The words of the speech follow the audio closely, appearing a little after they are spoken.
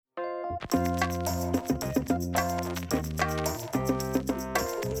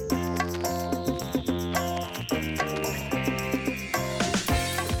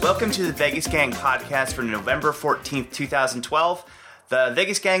Welcome to the Vegas Gang podcast for November 14th, 2012. The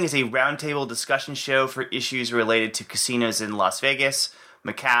Vegas Gang is a roundtable discussion show for issues related to casinos in Las Vegas,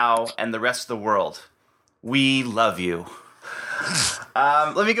 Macau, and the rest of the world. We love you.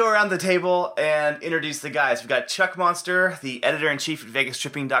 Let me go around the table and introduce the guys. We've got Chuck Monster, the editor-in-chief at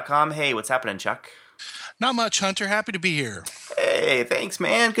VegasTripping.com. Hey, what's happening, Chuck? Not much, Hunter. Happy to be here. Hey, thanks,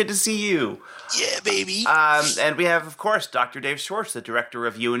 man. Good to see you. Yeah, baby. And we have, of course, Dr. Dave Schwartz, the director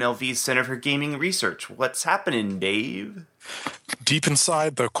of UNLV's Center for Gaming Research. What's happening, Dave? Deep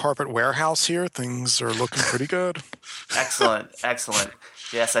inside the carpet warehouse here, things are looking pretty good. Excellent, excellent.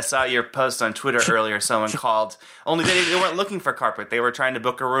 Yes, I saw your post on Twitter earlier. Someone called. Only they weren't looking for carpet. They were trying to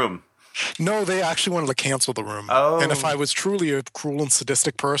book a room. No, they actually wanted to cancel the room. Oh. And if I was truly a cruel and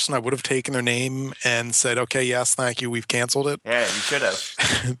sadistic person, I would have taken their name and said, okay, yes, thank you, we've canceled it. Yeah, you should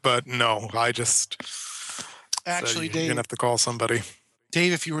have. But no, I just... Actually, Dave, Dave, you're going to have to call somebody.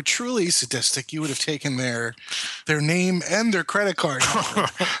 Dave, if you were truly sadistic, you would have taken their name and their credit card.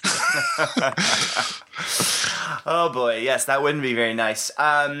 Oh, boy. Yes, that wouldn't be very nice.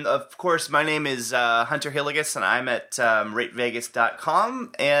 Of course, my name is Hunter Hillegas, and I'm at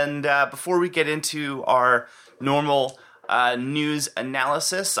ratevegas.com. And before we get into our normal news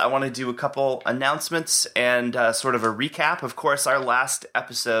analysis, I want to do a couple announcements and sort of a recap. Of course, our last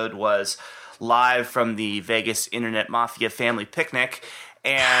episode was live from the Vegas Internet Mafia family picnic,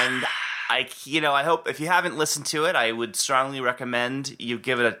 and I hope if you haven't listened to it, I would strongly recommend you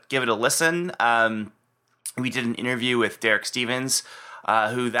give it a listen. We did an interview with Derek Stevens,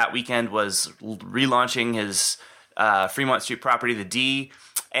 who that weekend was relaunching his Fremont Street property, The D,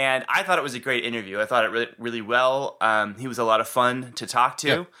 and I thought it was a great interview. I thought it really, really well. He was a lot of fun to talk to,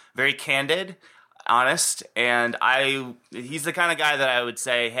 Yep. Very candid, honest, and he's the kind of guy that I would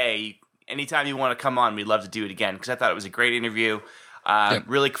say, hey, anytime you want to come on, we'd love to do it again, because I thought it was a great interview. Yep.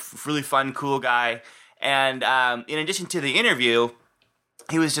 Really fun, cool guy. And in addition to the interview,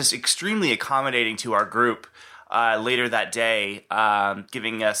 he was just extremely accommodating to our group later that day,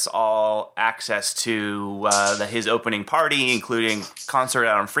 giving us all access to his opening party, including concert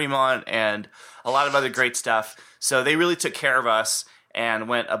out in Fremont and a lot of other great stuff. So they really took care of us and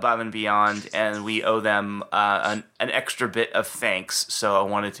went above and beyond, and we owe them an extra bit of thanks. So I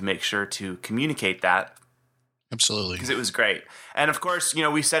wanted to make sure to communicate that. Absolutely. Because it was great. And of course,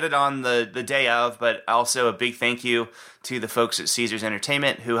 we said it on the day of, but also a big thank you to the folks at Caesars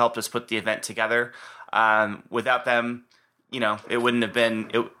Entertainment who helped us put the event together. Without them, it wouldn't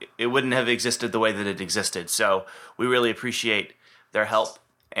have existed the way that it existed. So we really appreciate their help,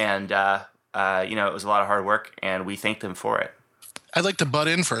 and it was a lot of hard work, and we thank them for it. I'd like to butt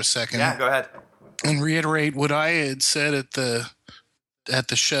in for a second. Yeah, go ahead. And reiterate what I had said at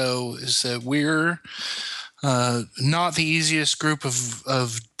the show, is that we're not the easiest group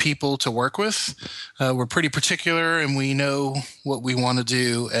of people to work with. We're pretty particular, and we know what we want to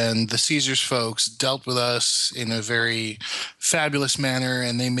do. And the Caesars folks dealt with us in a very fabulous manner,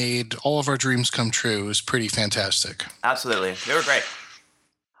 and they made all of our dreams come true. It was pretty fantastic. Absolutely. They were great.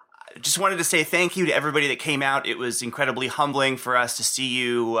 I just wanted to say thank you to everybody that came out. It was incredibly humbling for us to see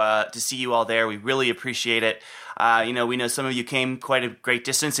you all there. We really appreciate it. We know some of you came quite a great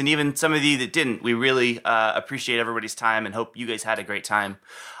distance, and even some of you that didn't. We really appreciate everybody's time and hope you guys had a great time.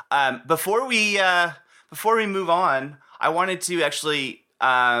 Before we move on, I wanted to actually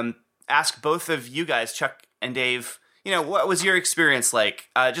ask both of you guys, Chuck and Dave, what was your experience like?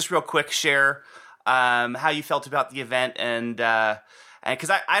 Just real quick, share how you felt about the event, and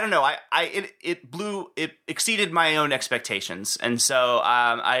because I don't know, it exceeded my own expectations, and so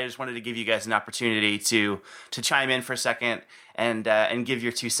I just wanted to give you guys an opportunity to chime in for a second and give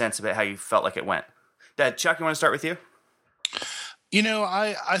your 2 cents about how you felt like it went. Chuck, you want to start with you?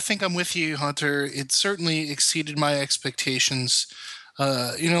 I think I'm with you, Hunter. It certainly exceeded my expectations.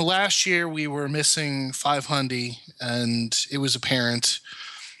 Last year we were missing 500, and it was apparent.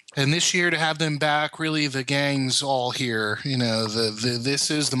 And this year to have them back, really the gang's all here. This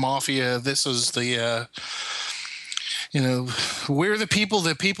is the mafia. This is the, we're the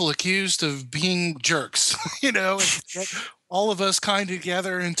people accused of being jerks. All of us kind of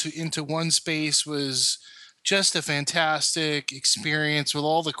together into one space was just a fantastic experience, with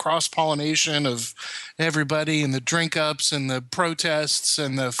all the cross-pollination of everybody and the drink-ups and the protests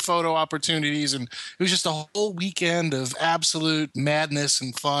and the photo opportunities. And it was just a whole weekend of absolute madness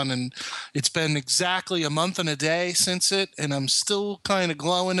and fun. And it's been exactly a month and a day since it, and I'm still kind of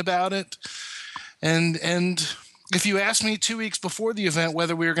glowing about it. And If you asked me 2 weeks before the event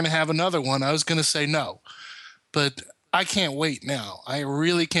whether we were going to have another one, I was going to say no. But I can't wait now. I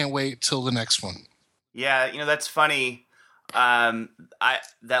really can't wait till the next one. Yeah, that's funny. That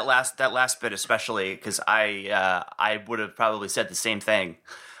last bit especially, because I would have probably said the same thing.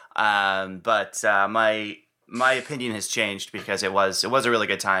 But my opinion has changed because it was a really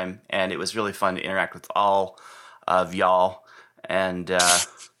good time, and it was really fun to interact with all of y'all, and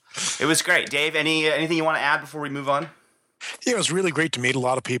it was great. Dave, anything you want to add before we move on? Yeah, it was really great to meet a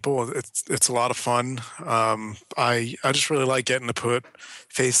lot of people. It's a lot of fun. I just really like getting to put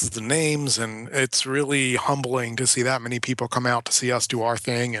faces to names, and it's really humbling to see that many people come out to see us do our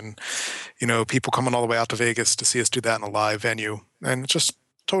thing, and people coming all the way out to Vegas to see us do that in a live venue, and it's just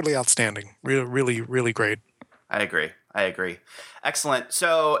totally outstanding. Really, really, really great. I agree. Excellent.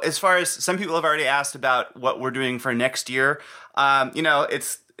 So as far as some people have already asked about what we're doing for next year,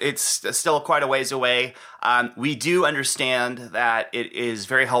 it's still quite a ways away. We do understand that it is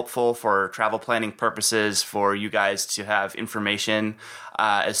very helpful for travel planning purposes for you guys to have information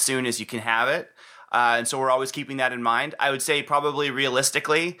as soon as you can have it. And so we're always keeping that in mind. I would say probably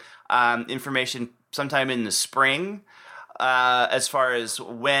realistically, information sometime in the spring. As far as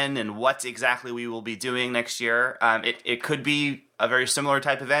when and what exactly we will be doing next year. It could be a very similar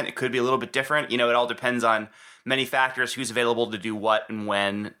type event. It could be a little bit different. It all depends on many factors, who's available to do what and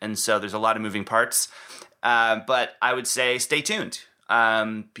when. And so there's a lot of moving parts. But I would say stay tuned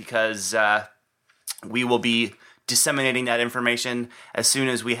because we will be disseminating that information as soon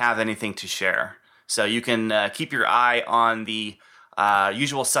as we have anything to share. So you can keep your eye on the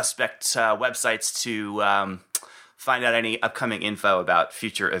usual suspect websites to find out any upcoming info about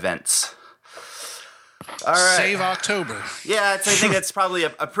future events. All right. Save October. Yeah, I think that's probably a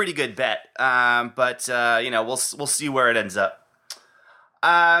pretty good bet. But we'll see where it ends up.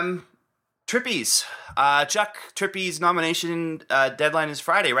 Trippies. Chuck, Trippies nomination deadline is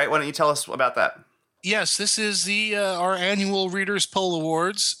Friday, right? Why don't you tell us about that? Yes, this is our annual Readers' Poll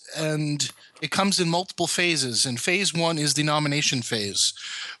Awards, and it comes in multiple phases. And phase 1 is the nomination phase,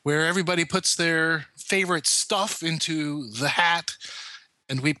 where everybody puts their favorite stuff into the hat,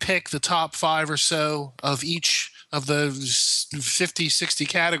 and we pick the top 5 or so of each of the 50, 60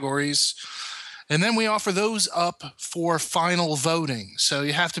 categories, and then we offer those up for final voting. So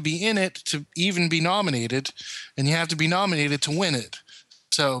you have to be in it to even be nominated, and you have to be nominated to win it.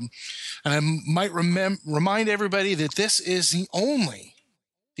 So, and I might remind everybody that this is the only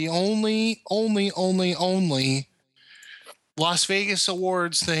Las Vegas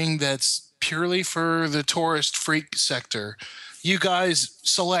Awards thing that's purely for the tourist freak sector. You guys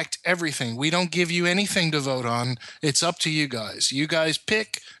select everything. We don't give you anything to vote on. It's up to you guys. You guys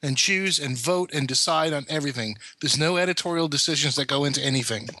pick and choose and vote and decide on everything. There's no editorial decisions that go into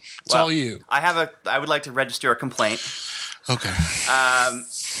anything. It's all you. I would like to register a complaint. Okay.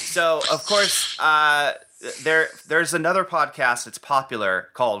 So of course, there's another podcast that's popular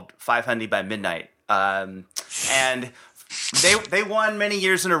called 500 by Midnight, and they won many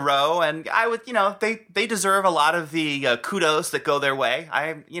years in a row, and they deserve a lot of the kudos that go their way.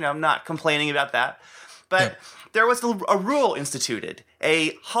 I'm not complaining about that, but there was a rule instituted,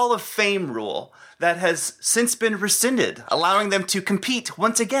 a Hall of Fame rule that has since been rescinded, allowing them to compete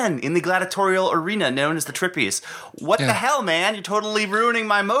once again in the gladiatorial arena known as the Trippies. What the hell, man? You're totally ruining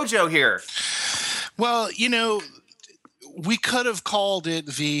my mojo here. Well, we could have called it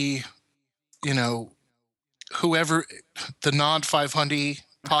the whoever the non 500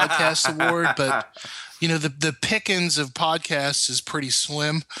 podcast award, but the pickings of podcasts is pretty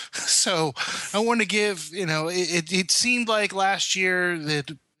slim. So I want to give, it seemed like last year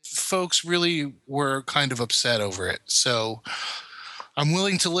that folks really were kind of upset over it. So I'm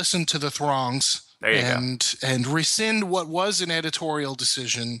willing to listen to the throngs and rescind what was an editorial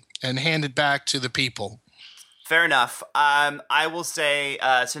decision and hand it back to the people. Fair enough. I will say,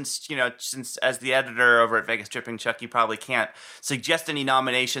 since as the editor over at Vegas Tripping, Chuck, you probably can't suggest any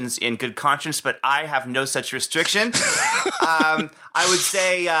nominations in good conscience, but I have no such restriction. I would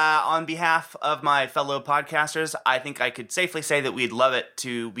say, on behalf of my fellow podcasters, I think I could safely say that we'd love it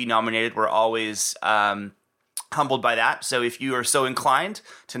to be nominated. We're always humbled by that. So if you are so inclined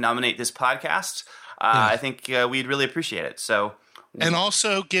to nominate this podcast, I think we'd really appreciate it. So, and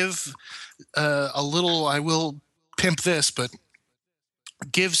also give a little, I will pimp this, but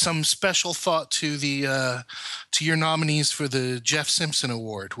give some special thought to the to your nominees for the Jeff Simpson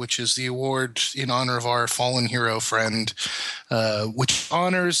Award, which is the award in honor of our fallen hero friend, which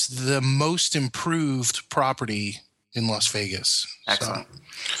honors the most improved property in Las Vegas. Excellent.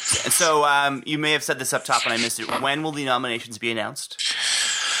 So you may have said this up top and I missed it. When will the nominations be announced?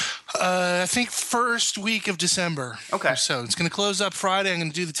 I think first week of December. Okay. So it's going to close up Friday. I'm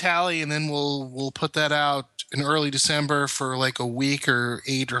going to do the tally, and then we'll put that out in early December for like a week or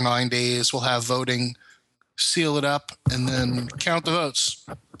 8 or 9 days. We'll have voting, seal it up, and then count the votes.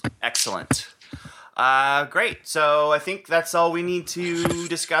 Excellent. Great. So I think that's all we need to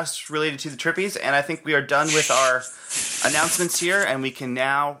discuss related to the Trippies, and I think we are done with our announcements here, and we can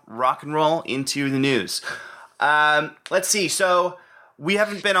now rock and roll into the news. Let's see. So we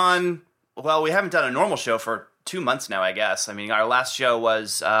haven't done a normal show for 2 months now, I guess. I mean, our last show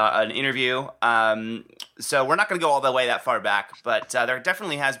was an interview, so we're not going to go all the way that far back, but there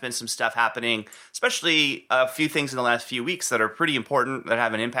definitely has been some stuff happening, especially a few things in the last few weeks that are pretty important, that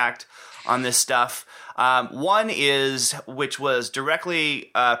have an impact on this stuff. One is, which was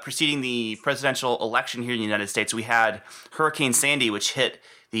directly preceding the presidential election here in the United States, we had Hurricane Sandy, which hit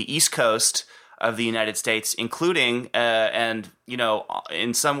the East Coast of the United States, including, and, you know,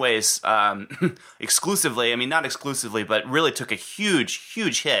 in some ways exclusively, I mean, not exclusively, but really took a huge,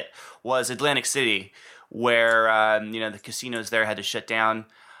 huge hit, was Atlantic City, where, you know, the casinos there had to shut down.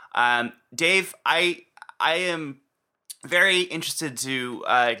 Dave, I am very interested to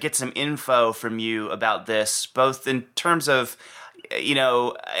get some info from you about this, both in terms of, you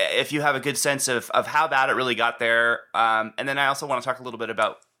know, if you have a good sense of how bad it really got there. And then I also want to talk a little bit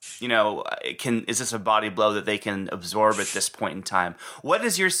about, you know, is this a body blow that they can absorb at this point in time? What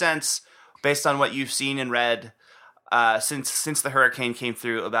is your sense, based on what you've seen and read since the hurricane came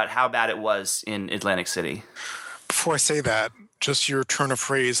through, about how bad it was in Atlantic City? Before I say that, just your turn of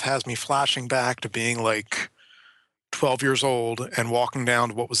phrase has me flashing back to being like 12 years old and walking down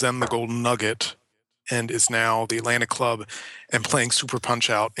to what was then the Golden Nugget and is now the Atlantic Club, and playing Super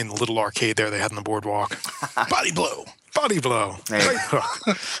Punch-Out in the little arcade there they had on the boardwalk. Body blow. Body blow. Hey.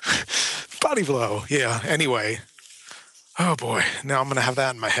 Body blow. Yeah. Anyway. Oh boy. Now I'm going to have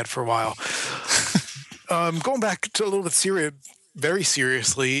that in my head for a while. Going back to a little bit very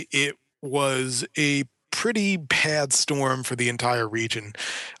seriously, it was a pretty bad storm for the entire region.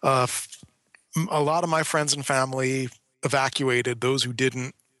 A lot of my friends and family evacuated. Those who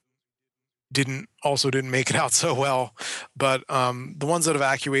didn't make it out so well. But the ones that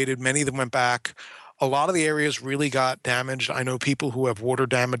evacuated, many of them went back. A lot of the areas really got damaged. I know people who have water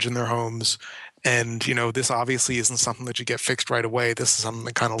damage in their homes. And, you know, this obviously isn't something that you get fixed right away. This is something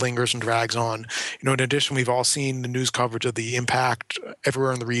that kind of lingers and drags on. You know, in addition, we've all seen the news coverage of the impact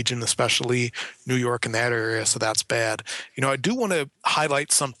everywhere in the region, especially New York and that area. So that's bad. You know, I do want to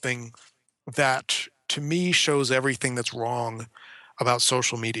highlight something that to me shows everything that's wrong about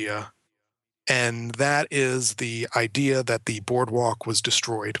social media. And that is the idea that the boardwalk was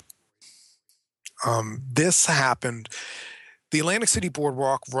destroyed. This happened. The Atlantic City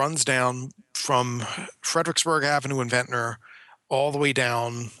Boardwalk runs down from Fredericksburg Avenue in Ventnor all the way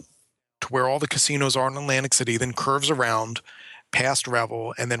down to where all the casinos are in Atlantic City, then curves around past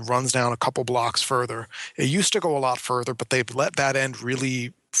Revel, and then runs down a couple blocks further. It used to go a lot further, but they've let that end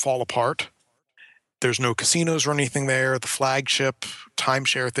really fall apart. There's no casinos or anything there. The flagship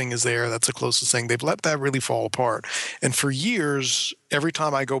timeshare thing is there. That's the closest thing. They've let that really fall apart. And for years, every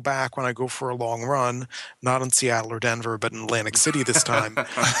time I go back, when I go for a long run, not in Seattle or Denver, but in Atlantic City this time,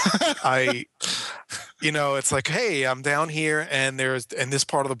 it's like, hey, I'm down here and this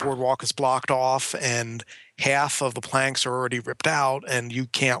part of the boardwalk is blocked off and half of the planks are already ripped out and you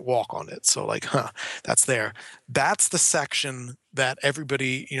can't walk on it. So like, that's there. That's the section that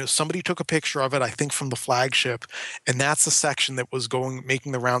everybody, somebody took a picture of it, I think from the flagship, and that's the section that was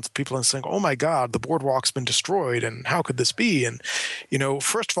making the rounds of people and saying, oh my God, the boardwalk's been destroyed and how could this be? And,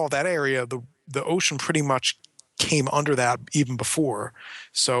 first of all, that area, the ocean pretty much came under that even before.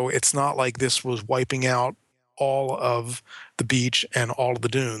 So it's not like this was wiping out all of the beach and all of the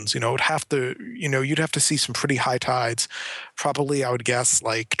dunes. You'd have to see some pretty high tides, probably I would guess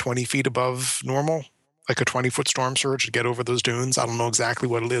like 20 feet above normal, like a 20-foot storm surge to get over those dunes. I don't know exactly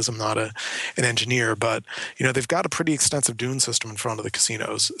what it is. I'm not an engineer, but they've got a pretty extensive dune system in front of the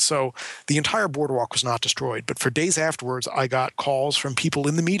casinos. So the entire boardwalk was not destroyed. But for days afterwards, I got calls from people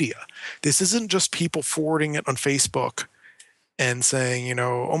in the media. This isn't just people forwarding it on Facebook and saying,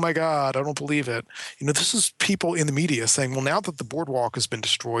 oh my God, I don't believe it. This is people in the media saying, well, now that the boardwalk has been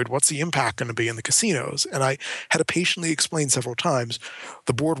destroyed, what's the impact going to be in the casinos? And I had to patiently explain several times,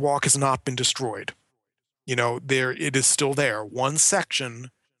 the boardwalk has not been destroyed. It is still there. One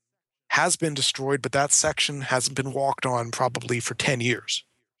section has been destroyed, but that section hasn't been walked on probably for 10 years.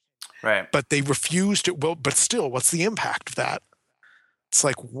 Right. But they refused it. Well, but still, what's the impact of that? It's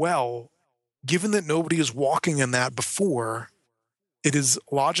like, well, given that nobody is walking in that before, it is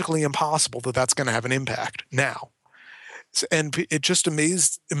logically impossible that that's going to have an impact now. And it just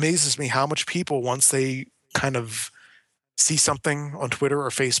amazes me how much people, once they kind of see something on Twitter or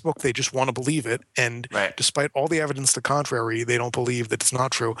Facebook, they just want to believe it. And Right. despite all the evidence to the contrary, they don't believe that it's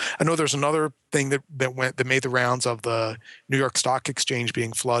not true. I know there's another thing that made the rounds of the New York Stock Exchange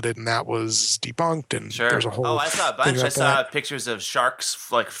being flooded, and that was debunked. And Sure. there's a whole I saw a bunch. I saw pictures of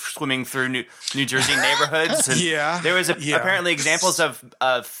sharks like swimming through New Jersey neighborhoods. And Yeah. there was apparently examples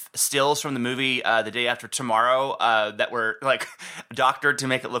of stills from the movie The Day After Tomorrow that were like doctored to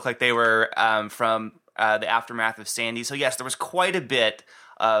make it look like they were from the aftermath of Sandy. So yes, there was quite a bit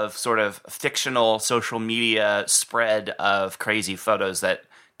of sort of fictional social media spread of crazy photos that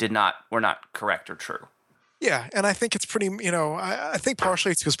were not correct or true. Yeah, and I think it's pretty, I think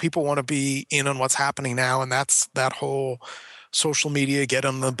partially it's because people want to be in on what's happening now, and that's that whole social media, get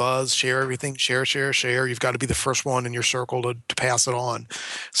on the buzz, share everything, share. You've got to be the first one in your circle to pass it on.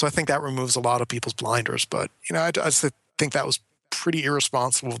 So I think that removes a lot of people's blinders. But, I just think that was pretty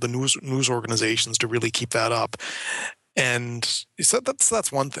irresponsible of the news organizations to really keep that up. And so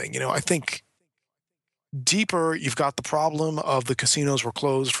that's one thing. I think deeper, you've got the problem of the casinos were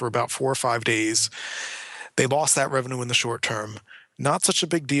closed for about 4 or 5 days. They lost that revenue in the short term. Not such a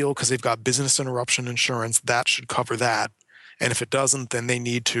big deal because they've got business interruption insurance. That should cover that. And if it doesn't, then they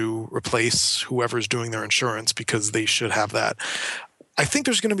need to replace whoever's doing their insurance because they should have that. I think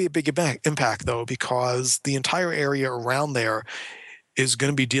there's going to be a big impact, though, because the entire area around there is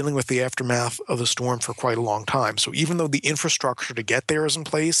going to be dealing with the aftermath of the storm for quite a long time. So even though the infrastructure to get there is in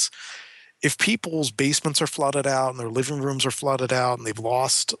place, if people's basements are flooded out and their living rooms are flooded out and they've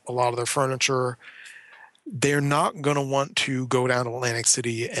lost a lot of their furniture, they're not going to want to go down to Atlantic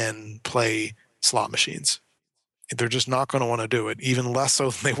City and play slot machines. They're just not going to want to do it, even less so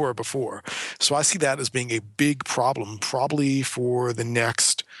than they were before. So I see that as being a big problem, probably for the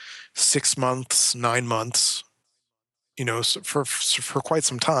next 6 months, 9 months, for quite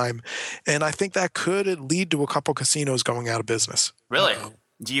some time. And I think that could lead to a couple casinos going out of business. Really?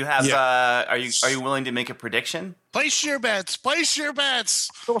 Do you have? Are you willing to make a prediction? Place your bets.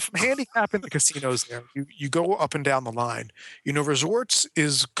 So if I'm handicapping the casinos there, you go up and down the line. Resorts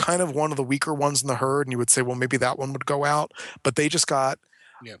is kind of one of the weaker ones in the herd, and you would say, well, maybe that one would go out. But they just got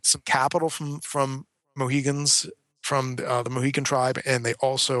some capital from Mohegans, from the Mohegan tribe, and they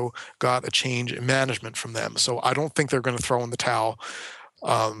also got a change in management from them. So I don't think they're going to throw in the towel.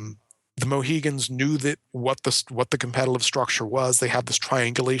 The Mohegans knew that what the competitive structure was. They have this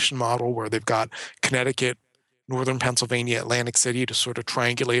triangulation model where they've got Connecticut, Northern Pennsylvania, Atlantic City to sort of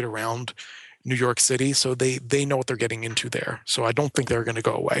triangulate around New York City. So they know what they're getting into there. So I don't think they're going to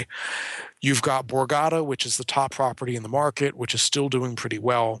go away. You've got Borgata, which is the top property in the market, which is still doing pretty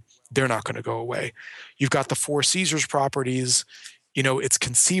well. They're not going to go away. You've got the Four Seasons properties. It's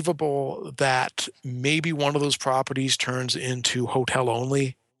conceivable that maybe one of those properties turns into hotel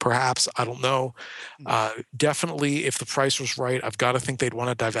only. Perhaps, I don't know. Definitely, if the price was right, I've got to think they'd want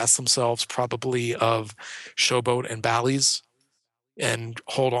to divest themselves probably of Showboat and Bally's and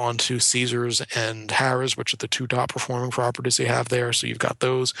hold on to Caesars and Harrah's, which are the 2 top performing properties they have there. So you've got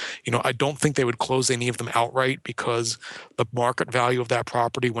those. I don't think they would close any of them outright because the market value of that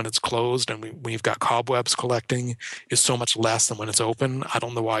property when it's closed and when you've got cobwebs collecting is so much less than when it's open. I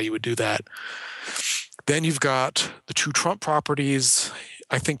don't know why you would do that. Then you've got the 2 Trump properties.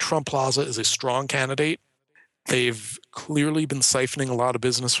 I think Trump Plaza is a strong candidate. They've clearly been siphoning a lot of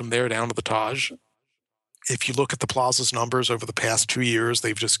business from there down to the Taj. If you look at the Plaza's numbers over the past 2 years,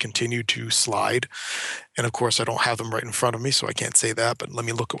 they've just continued to slide. And of course, I don't have them right in front of me, so I can't say that. But let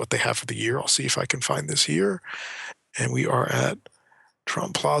me look at what they have for the year. I'll see if I can find this here. And we are at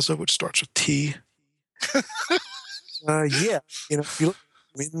Trump Plaza, which starts with T. If you look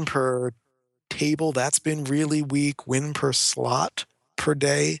at win per table, that's been really weak. Win per slot per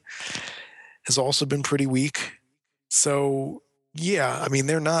day has also been pretty weak. So,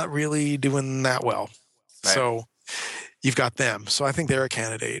 they're not really doing that well. Right. So you've got them. So I think they're a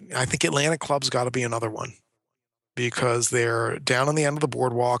candidate. I think Atlantic Club's got to be another one because they're down on the end of the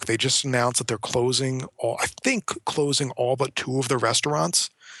boardwalk. They just announced that they're closing all but 2 of their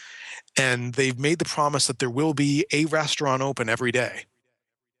restaurants. And they've made the promise that there will be a restaurant open every day,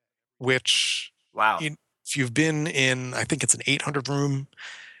 which, wow. If you've been in, I think it's an 800-room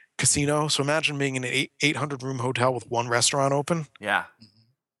casino. So imagine being in an 800-room hotel with 1 restaurant open. Yeah.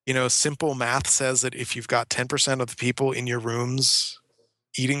 Simple math says that if you've got 10% of the people in your rooms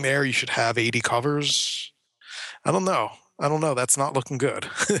eating there, you should have 80 covers. I don't know. That's not looking good.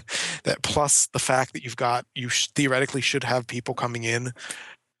 That plus the fact that you theoretically should have people coming in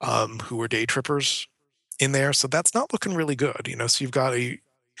who are day trippers in there. So that's not looking really good. So you've got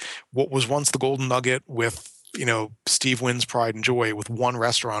what was once the Golden Nugget with Steve Wynn's Pride and Joy with one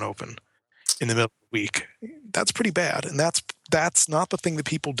restaurant open in the middle of the week. That's pretty bad. And that's not the thing that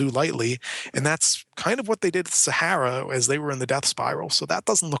people do lightly. And that's kind of what they did at Sahara as they were in the death spiral. So that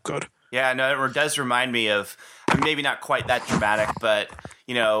doesn't look good. Yeah, no, it does remind me of, maybe not quite that dramatic, but,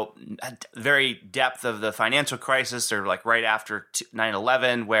 very depth of the financial crisis, or like right after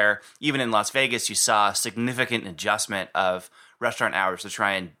 9/11, where even in Las Vegas, you saw a significant adjustment of restaurant hours to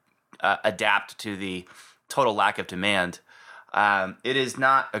try and adapt to the total lack of demand. It is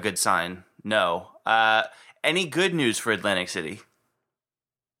not a good sign. No. Any good news for Atlantic City?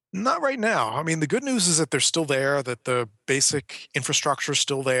 Not right now. I mean, the good news is that they're still there, that the basic infrastructure is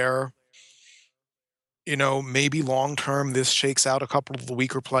still there. Maybe long term, this shakes out a couple of the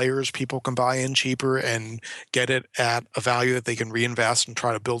weaker players. People can buy in cheaper and get it at a value that they can reinvest and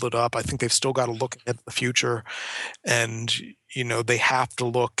try to build it up. I think they've still got to look at the future, and they have to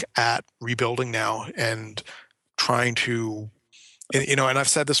look at rebuilding now and trying to. And I've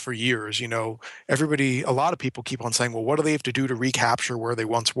said this for years, a lot of people keep on saying, well, what do they have to do to recapture where they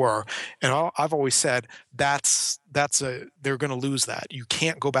once were? And I've always said they're going to lose that. You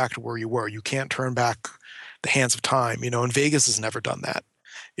can't go back to where you were. You can't turn back the hands of time, and Vegas has never done that.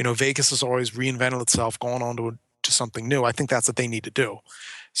 Vegas has always reinvented itself, gone on to something new. I think that's what they need to do.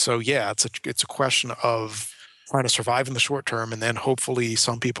 So yeah, it's a question of trying to survive in the short term, and then hopefully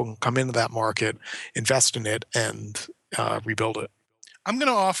some people can come into that market, invest in it, and rebuild it. I'm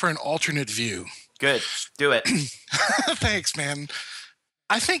going to offer an alternate view. Good. Do it. Thanks, man.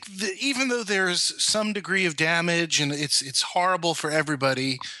 I think even though there's some degree of damage and it's horrible for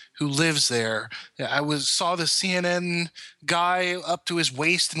everybody who lives there. I saw the CNN guy up to his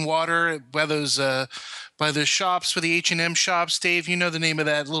waist in water by those shops, for the H&M shops. Dave, you know the name of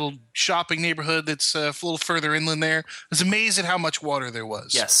that little shopping neighborhood that's a little further inland there. I was amazed at how much water there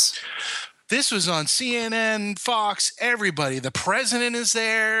was. Yes. This was on CNN, Fox, everybody. The president is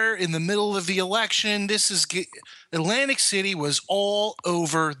there in the middle of the election. Atlantic City was all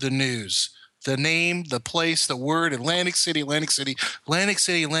over the news. The name, the place, the word, Atlantic City, Atlantic City, Atlantic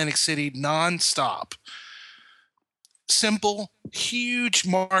City, Atlantic City, nonstop. Simple, huge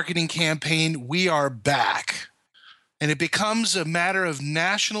marketing campaign. We are back. And it becomes a matter of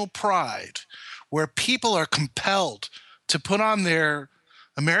national pride where people are compelled to put on their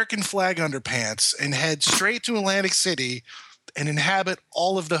American flag underpants and head straight to Atlantic City and inhabit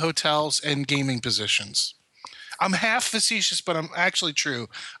all of the hotels and gaming positions. I'm half facetious, but I'm actually true.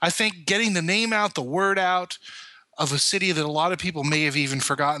 I think getting the name out, the word out of a city that a lot of people may have even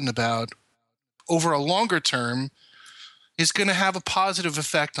forgotten about over a longer term is going to have a positive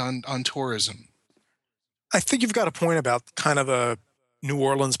effect on tourism. I think you've got a point about kind of a New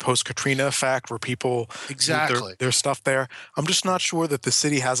Orleans post-Katrina effect where people exactly their stuff there. I'm just not sure that the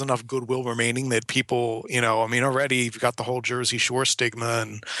city has enough goodwill remaining that people, already you've got the whole Jersey Shore stigma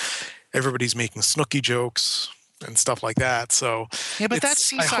and everybody's making Snooki jokes and stuff like that. So yeah, but that's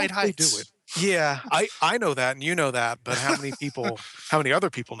Seaside Heights. They do it. Yeah, I know that and you know that, but how many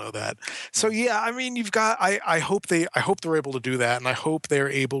other people know that? So yeah, I mean, I hope they're able to do that, and I hope they're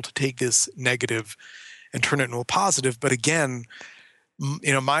able to take this negative and turn it into a positive. But again,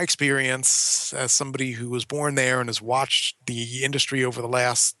 my experience as somebody who was born there and has watched the industry over the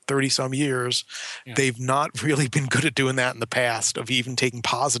last 30 some years, they've not really been good at doing that in the past, of even taking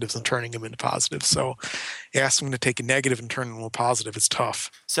positives and turning them into positives. So asking them to take a negative and turn it into a positive is tough.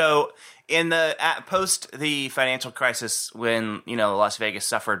 So in the post the financial crisis, when, Las Vegas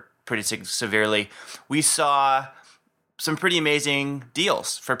suffered pretty severely, we saw some pretty amazing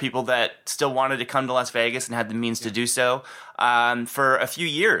deals for people that still wanted to come to Las Vegas and had the means to do so. For a few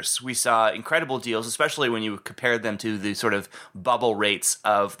years, we saw incredible deals, especially when you compared them to the sort of bubble rates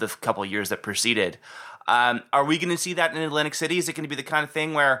of the couple of years that preceded. Are we going to see that in Atlantic City? Is it going to be the kind of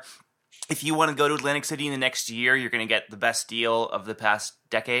thing where if you want to go to Atlantic City in the next year, you're going to get the best deal of the past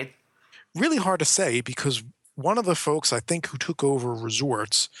decade? Really hard to say, because one of the folks I think who took over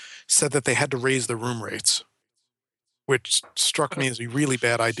resorts said that they had to raise the room rates, which struck me as a really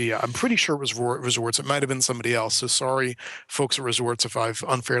bad idea. I'm pretty sure it was resorts. It might have been somebody else. So sorry, folks at resorts, if I've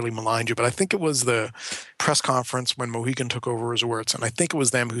unfairly maligned you. But I think it was the press conference when Mohegan took over resorts. And I think it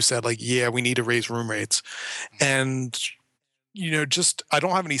was them who said, yeah, we need to raise room rates. And, I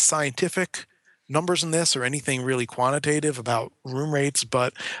don't have any scientific numbers in this or anything really quantitative about room rates,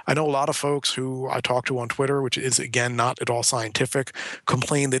 but I know a lot of folks who I talk to on Twitter, which is, again, not at all scientific,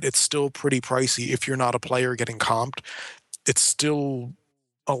 complain that it's still pretty pricey if you're not a player getting comped. It's still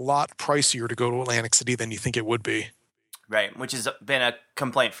a lot pricier to go to Atlantic City than you think it would be. Right, which has been a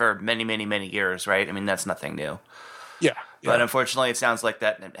complaint for many, many, many years, right? I mean, that's nothing new. Yeah. But unfortunately, it sounds like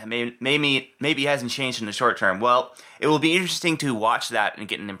that maybe hasn't changed in the short term. Well, it will be interesting to watch that and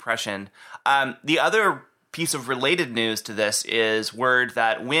get an impression. The other piece of related news to this is word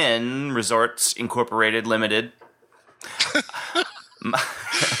that Wynn Resorts Incorporated Limited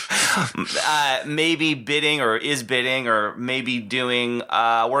maybe bidding or is bidding or maybe doing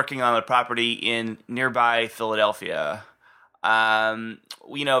working on a property in nearby Philadelphia.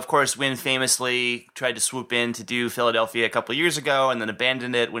 Of course, Wynn famously tried to swoop in to do Philadelphia a couple of years ago and then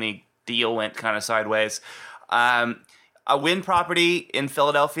abandoned it when the deal went kind of sideways. A Wynn property in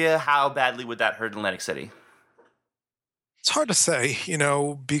Philadelphia, how badly would that hurt Atlantic City? It's hard to say,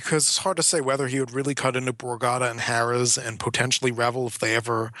 because it's hard to say whether he would really cut into Borgata and Harrah's and potentially Revel if they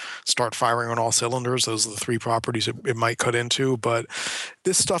ever start firing on all cylinders. Those are the three properties it might cut into. But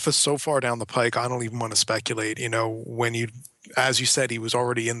this stuff is so far down the pike, I don't even want to speculate. As you said, he was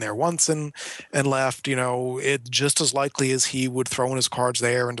already in there once and left. It just as likely as he would throw in his cards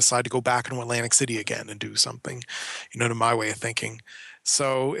there and decide to go back into Atlantic City again and do something, to my way of thinking.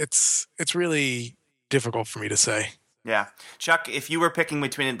 So it's really difficult for me to say. Yeah. Chuck, if you were picking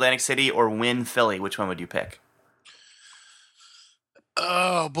between Atlantic City or Wynn Philly, which one would you pick?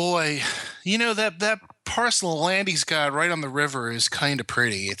 Oh, boy. That parcel of land he's got right on the river is kind of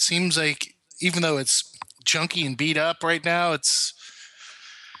pretty. It seems like, even though it's junky and beat up right now, it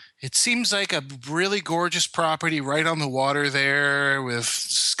seems like a really gorgeous property right on the water there with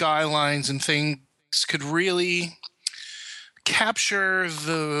skylines and things could really capture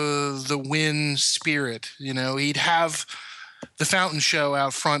the Wynn spirit. He'd have the fountain show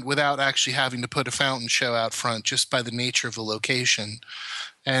out front without actually having to put a fountain show out front, just by the nature of the location.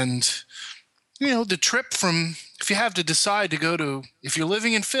 And the trip if you have to decide to go to, if you're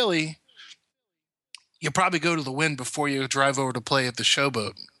living in Philly, you'll probably go to the Wynn before you drive over to play at the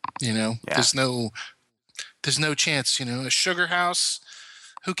Showboat. Yeah. There's no chance. A Sugar House,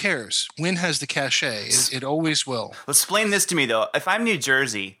 who cares? Wynn has the cachet. It always will. Well, explain this to me, though. If I'm New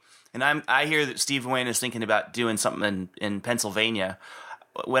Jersey and I hear that Steve Wynn is thinking about doing something in Pennsylvania,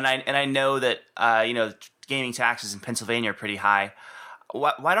 I know that gaming taxes in Pennsylvania are pretty high,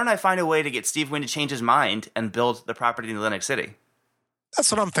 why don't I find a way to get Steve Wynn to change his mind and build the property in Atlantic City?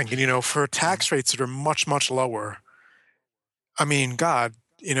 That's what I'm thinking, for tax rates that are much, much lower. I mean, God,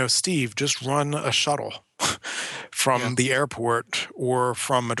 Steve, just run a shuttle from the airport or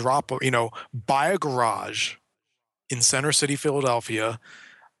from a drop, buy a garage in Center City, Philadelphia,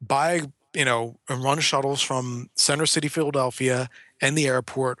 and run shuttles from Center City, Philadelphia and the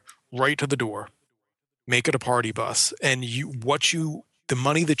airport right to the door. Make it a party bus. And the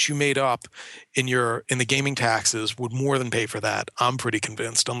money that you made up in the gaming taxes would more than pay for that. I'm pretty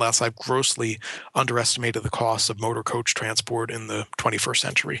convinced, unless I've grossly underestimated the cost of motor coach transport in the 21st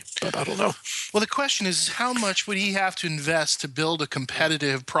century. But I don't know. Well, the question is, how much would he have to invest to build a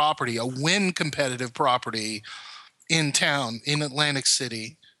competitive property, a Wynn competitive property in town, in Atlantic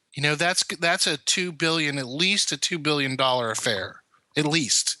City? That's a $2 billion, at least a $2 billion affair, at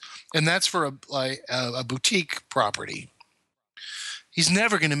least. And that's for a boutique property. He's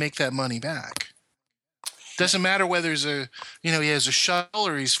never going to make that money back. Doesn't matter whether he has a shuttle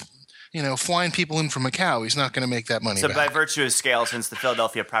or he's, flying people in from Macau. He's not going to make that money back. So by virtue of scale, since the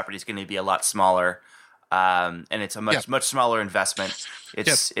Philadelphia property is going to be a lot smaller, and it's a much smaller investment,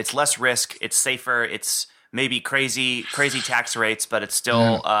 it's less risk, it's safer, it's maybe crazy tax rates, but it's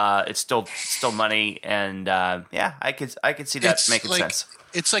still still money, and I could see that making sense.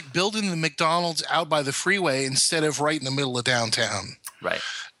 It's like building the McDonald's out by the freeway instead of right in the middle of downtown. Right.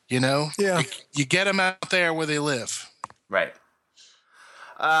 Yeah. You get them out there where they live. Right.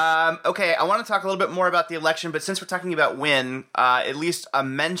 Okay, I want to talk a little bit more about the election, but since we're talking about Wynn, at least a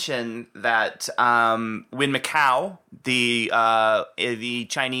mention that Wynn Macau, the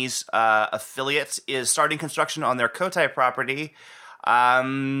Chinese affiliate, is starting construction on their Cotai property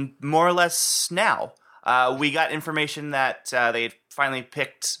more or less now. We got information that they finally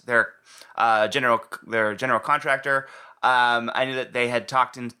picked their general contractor. I knew that they had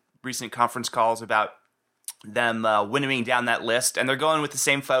talked in recent conference calls about them winnowing down that list, and they're going with the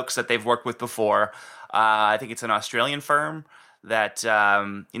same folks that they've worked with before. I think it's an Australian firm that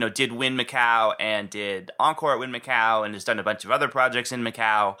did Wynn Macau and did Encore at Wynn Macau and has done a bunch of other projects in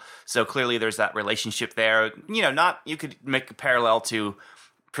Macau. So clearly there's that relationship there. You could make a parallel to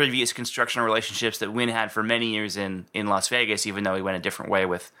previous construction relationships that Wynn had for many years in Las Vegas, even though he went a different way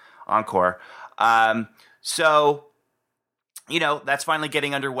with Encore. That's finally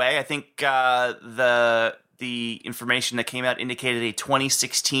getting underway. I think the information that came out indicated a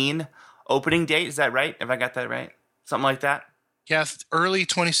 2016 opening date. Is that right? Have I got that right? Something like that? Yeah, early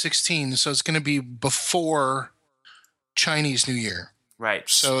 2016. So it's going to be before Chinese New Year. Right.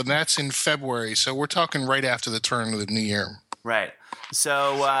 So that's in February. So we're talking right after the turn of the new year. Right.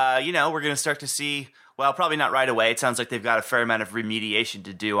 So, we're going to start to see, well, probably not right away. It sounds like they've got a fair amount of remediation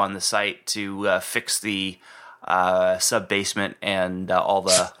to do on the site to fix the sub-basement and all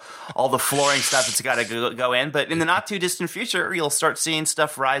the flooring stuff that's got to go in. But in the not too distant future, you'll start seeing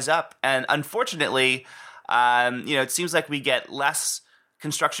stuff rise up. And unfortunately, it seems like we get less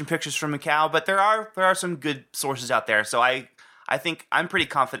construction pictures from Macau, but there are some good sources out there. So I think I'm pretty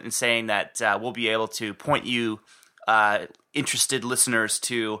confident in saying that we'll be able to point you interested listeners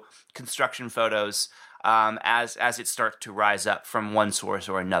to construction photos as it starts to rise up from one source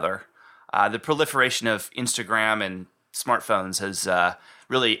or another. The proliferation of Instagram and smartphones has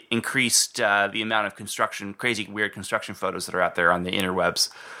really increased the amount of crazy, weird construction photos that are out there on the interwebs.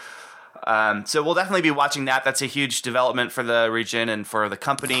 So we'll definitely be watching that. That's a huge development for the region and for the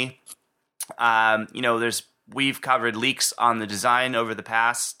company. We've covered leaks on the design over the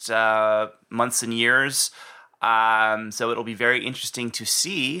past months and years. So it'll be very interesting to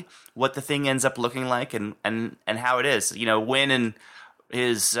see what the thing ends up looking like and how it is. Wynn and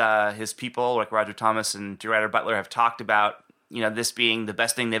his people, like Roger Thomas and DeRuyter Butler, have talked about this being the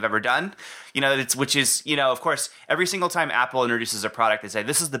best thing they've ever done. Which is of course, every single time Apple introduces a product, they say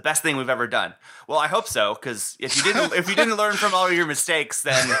this is the best thing we've ever done. Well, I hope so, because if you didn't learn from all your mistakes,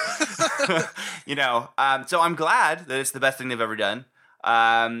 then So I'm glad that it's the best thing they've ever done.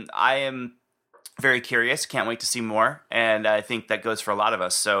 I am very curious. Can't wait to see more, and I think that goes for a lot of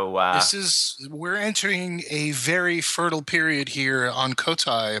us. So we're entering a very fertile period here on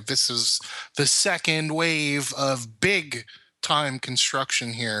Cotai. This is the second wave of big time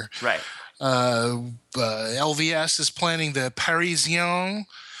construction here. Right. LVS is planning the Parisien,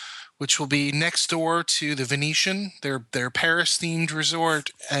 which will be next door to the Venetian, their Paris-themed resort,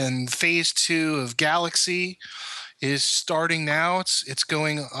 and phase 2 of Galaxy is starting now. It's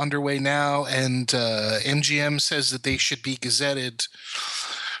going underway now, and MGM says that they should be gazetted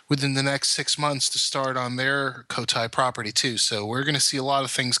within the next 6 months to start on their Cotai property too. So we're going to see a lot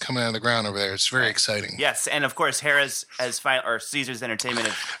of things coming out of the ground over there. It's very exciting. Yes, and of course, Harrah's or Caesars Entertainment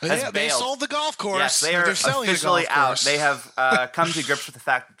has bailed. They sold the golf course. Yes, they are officially out. They have come to grips with the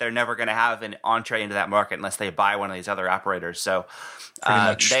fact that they're never going to have an entree into that market unless they buy one of these other operators. So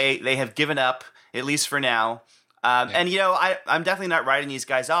they have given up, at least for now. And I'm definitely not writing these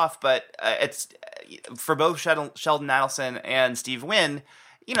guys off, but it's for both Sheldon Adelson and Steve Wynn.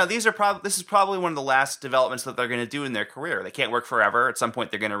 This is probably one of the last developments that they're going to do in their career. They can't work forever. At some point,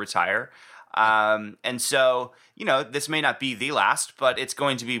 they're going to retire. And so, this may not be the last, but it's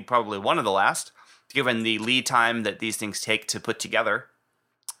going to be probably one of the last, given the lead time that these things take to put together.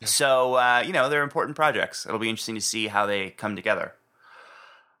 Yeah. So, they're important projects. It'll be interesting to see how they come together.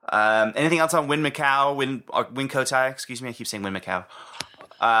 Anything else on Wynn Cotai? Excuse me, I keep saying Wynn Macau.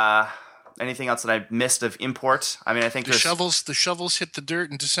 Anything else that I missed of import? I mean, I think the shovels hit the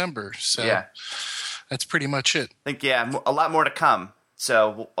dirt in December, so yeah, that's pretty much it. I think a lot more to come.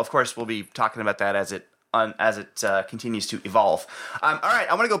 So of course we'll be talking about that as it continues to evolve. All right,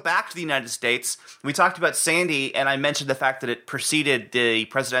 I want to go back to the United States. We talked about Sandy, and I mentioned the fact that it preceded the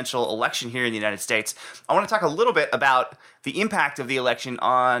presidential election here in the United States. I want to talk a little bit about the impact of the election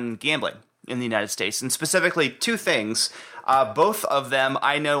on gambling in the United States, and specifically two things. Both of them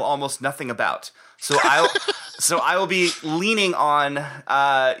I know almost nothing about. So I will be leaning on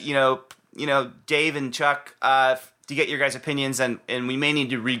Dave and Chuck to get your guys' opinions, and we may need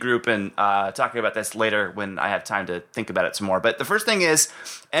to regroup and talk about this later when I have time to think about it some more. But the first thing is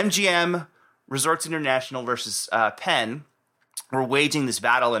MGM Resorts International versus Penn. We're waging this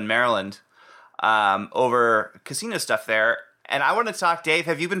battle in Maryland over casino stuff there. And I want to talk, Dave,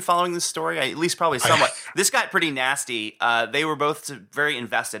 have you been following this story? At least probably somewhat. This got pretty nasty. They were both very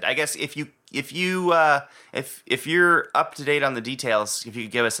invested. I guess if you're up to date on the details, if you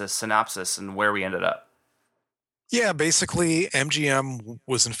could give us a synopsis and where we ended up. Yeah, basically MGM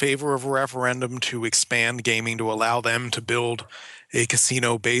was in favor of a referendum to expand gaming to allow them to build a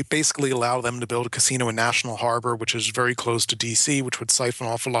casino, basically allow them to build a casino in National Harbor, which is very close to D.C., which would siphon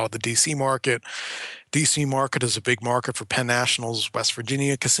off a lot of the D.C. market. D.C. market is a big market for Penn National's West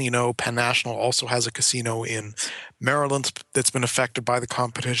Virginia casino. Penn National also has a casino in Maryland that's been affected by the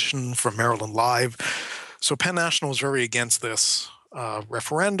competition from Maryland Live. So Penn National was very against this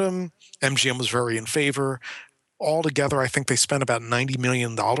referendum. MGM was very in favor. Altogether, I think they spent about $90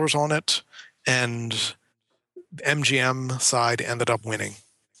 million on it, and the MGM side ended up winning.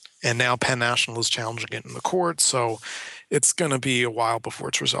 And now Penn National is challenging it in the court. So it's going to be a while before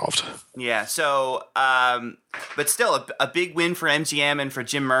it's resolved. Yeah. So, but still, a big win for MGM and for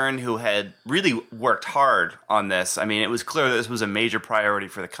Jim Murren, who had really worked hard on this. I mean, it was clear that this was a major priority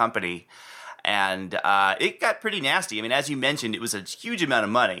for the company, and it got pretty nasty. I mean, as you mentioned, it was a huge amount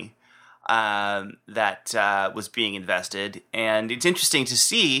of money that was being invested, and it's interesting to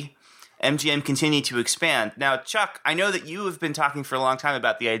see MGM continue to expand. Now, Chuck, I know that you have been talking for a long time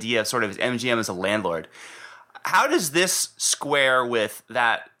about the idea of sort of MGM as a landlord. How does this square with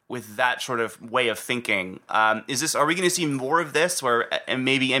that sort of way of thinking? Are we going to see more of this, where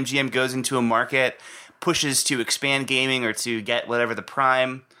maybe MGM goes into a market, pushes to expand gaming or to get whatever the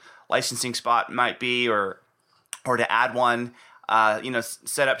prime licensing spot might be, or to add one,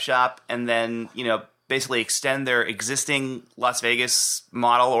 set up shop, and then basically extend their existing Las Vegas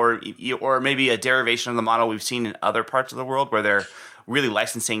model, or maybe a derivation of the model we've seen in other parts of the world, where they're really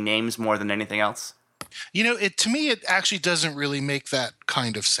licensing names more than anything else? To me, it actually doesn't really make that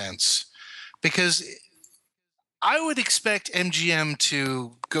kind of sense, because I would expect MGM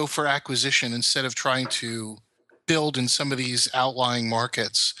to go for acquisition instead of trying to build in some of these outlying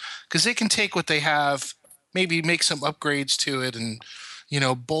markets, because they can take what they have, maybe make some upgrades to it, and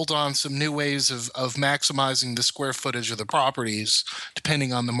bolt on some new ways of maximizing the square footage of the properties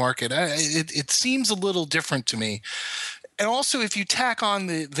depending on the market. It seems a little different to me. And also, if you tack on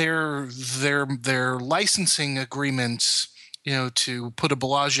their licensing agreements, to put a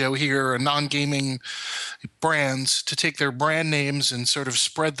Bellagio here, a non-gaming brands, to take their brand names and sort of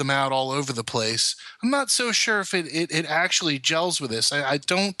spread them out all over the place, I'm not so sure if it actually gels with this. I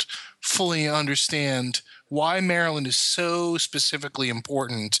don't fully understand why Maryland is so specifically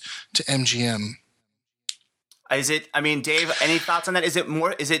important to MGM. Dave, any thoughts on that?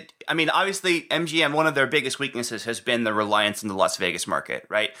 Obviously MGM, one of their biggest weaknesses has been the reliance on the Las Vegas market,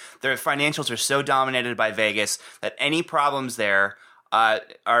 right? Their financials are so dominated by Vegas that any problems there have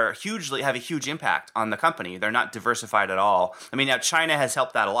a huge impact on the company. They're not diversified at all. I mean, now China has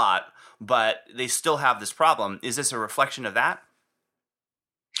helped that a lot, but they still have this problem. Is this a reflection of that?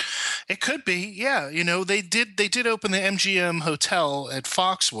 It could be, yeah. They did open the MGM Hotel at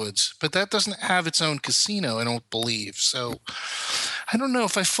Foxwoods, but that doesn't have its own casino, I don't believe. So I don't know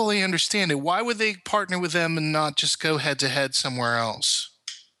if I fully understand it. Why would they partner with them and not just go head-to-head somewhere else?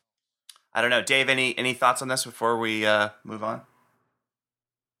 I don't know. Dave, any thoughts on this before we move on?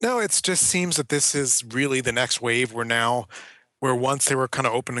 No, it just seems that this is really the next wave where once they were kind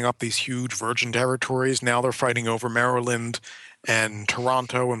of opening up these huge virgin territories, now they're fighting over Maryland and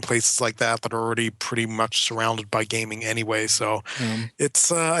Toronto and places like that are already pretty much surrounded by gaming anyway. So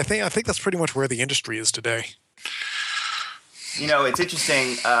it's I think that's pretty much where the industry is today. It's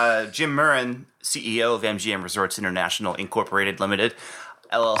interesting. Jim Murren, CEO of MGM Resorts International Incorporated Limited,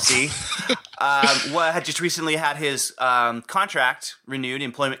 LLC, had just recently had his contract renewed,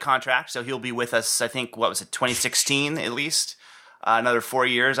 employment contract. So he'll be with us, I think, 2016 at least? Another 4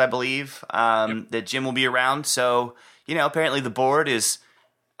 years, I believe, that Jim will be around. So, apparently the board is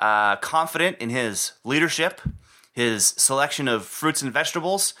confident in his leadership, his selection of fruits and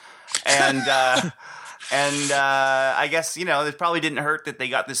vegetables, and I guess it probably didn't hurt that they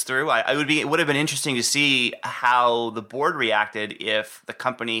got this through. It would have been interesting to see how the board reacted if the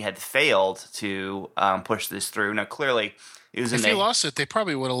company had failed to push this through. Now, clearly, if he lost it, they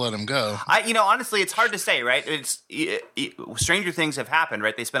probably would have let him go. Honestly, it's hard to say, right? Stranger things have happened,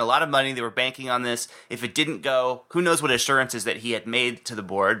 right? They spent a lot of money. They were banking on this. If it didn't go, who knows what assurances that he had made to the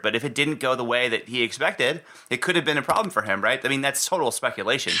board. But if it didn't go the way that he expected, it could have been a problem for him, right? I mean, that's total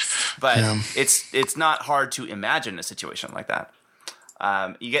speculation. But it's not hard to imagine a situation like that.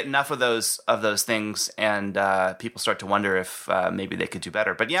 You get enough of those things, and people start to wonder if maybe they could do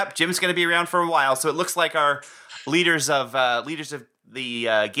better. But yeah, Jim's going to be around for a while, so it looks like our leaders of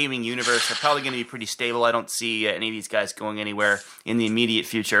the gaming universe are probably going to be pretty stable. I don't see any of these guys going anywhere in the immediate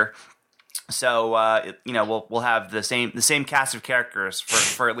future. So we'll have the same cast of characters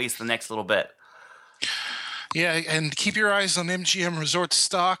for at least the next little bit. Yeah, and keep your eyes on MGM Resorts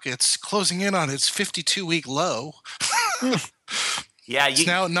stock. It's closing in on its 52-week low. Yeah, it's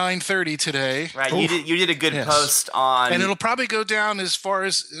now at 9:30 today. Right, you did a good post on, and it'll probably go down as far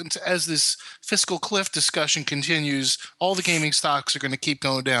as this fiscal cliff discussion continues. All the gaming stocks are going to keep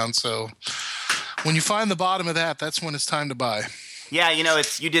going down. So when you find the bottom of that, that's when it's time to buy. Yeah,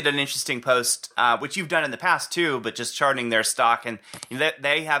 you did an interesting post, which you've done in the past too, but just charting their stock, and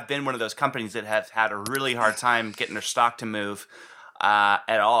they have been one of those companies that have had a really hard time getting their stock to move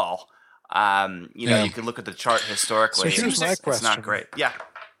at all. You can look at the chart historically. So here's my question. It's not great. Yeah.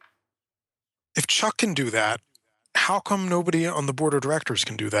 If Chuck can do that, how come nobody on the board of directors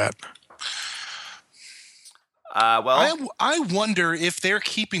can do that? I wonder if they're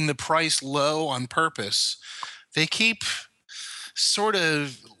keeping the price low on purpose. They keep sort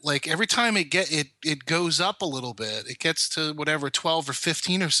of like every time it goes up a little bit, it gets to whatever 12 or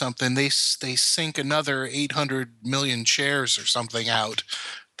 15 or something, they sink another 800 million shares or something out.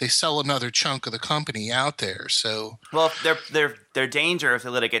 They sell another chunk of the company out there. So, well, their danger if they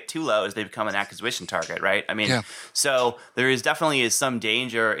let it get too low is they become an acquisition target, right? I mean, yeah. So there is definitely some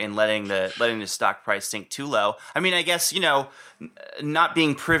danger in letting the stock price sink too low. I mean, I guess not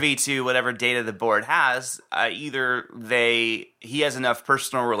being privy to whatever data the board has, either he has enough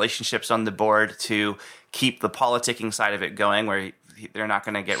personal relationships on the board to keep the politicking side of it going, where they're not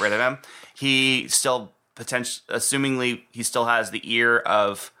going to get rid of him. He still assumingly he still has the ear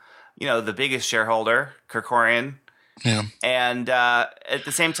of the biggest shareholder, Kerkorian. Yeah. And at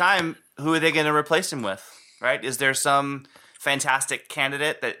the same time, who are they going to replace him with? Right? Is there some fantastic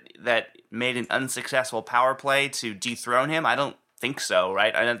candidate that made an unsuccessful power play to dethrone him? I don't think so.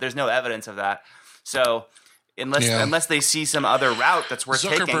 Right? There's no evidence of that. So unless they see some other route that's worth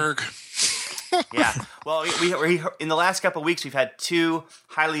Zuckerberg. taking. Yeah. Well, we in the last couple of weeks, we've had two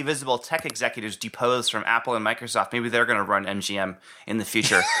highly visible tech executives deposed from Apple and Microsoft. Maybe they're going to run MGM in the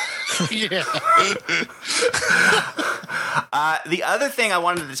future. Yeah. The other thing I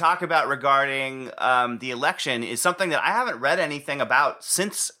wanted to talk about regarding the election is something that I haven't read anything about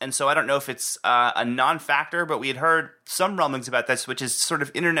since, and so I don't know if it's a non-factor, but we had heard some rumblings about this, which is sort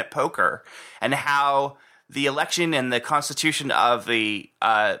of internet poker and how the election and the constitution of the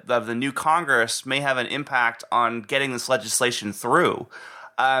new Congress may have an impact on getting this legislation through.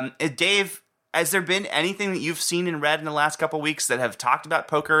 Dave, has there been anything that you've seen and read in the last couple of weeks that have talked about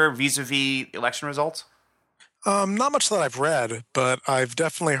poker vis-a-vis election results? Not much that I've read, but I've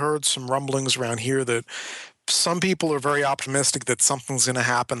definitely heard some rumblings around here that some people are very optimistic that something's going to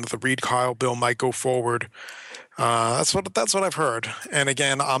happen, that the Reid-Kyle bill might go forward. That's what I've heard. And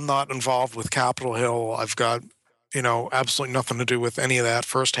again, I'm not involved with Capitol Hill. I've got, absolutely nothing to do with any of that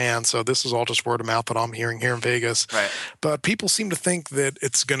firsthand. So this is all just word of mouth that I'm hearing here in Vegas. Right. But people seem to think that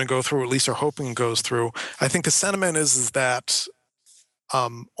it's going to go through, at least are hoping it goes through. I think the sentiment is that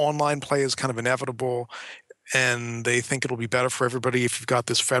online play is kind of inevitable. And they think it'll be better for everybody if you've got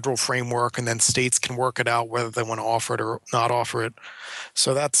this federal framework and then states can work it out whether they want to offer it or not offer it.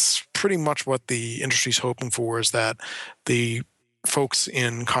 So that's pretty much what the industry's hoping for, is that the folks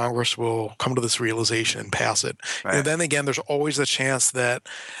in Congress will come to this realization and pass it. Right. And then again, there's always a chance that,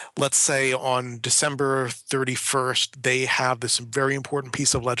 let's say on December 31st, they have this very important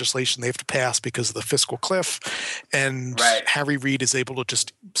piece of legislation they have to pass because of the fiscal cliff. And right. Harry Reid is able to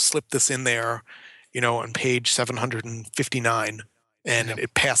just slip this in there, on page 759, and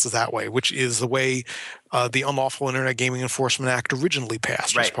it passes that way, which is the way the Unlawful Internet Gaming Enforcement Act originally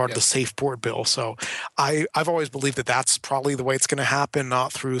passed as part of the Safe Port Bill. So I've always believed that that's probably the way it's going to happen,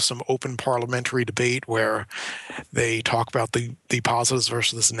 not through some open parliamentary debate where they talk about the positives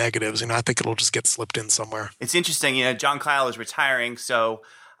versus the negatives. And I think it'll just get slipped in somewhere. It's interesting. Jon Kyl is retiring, so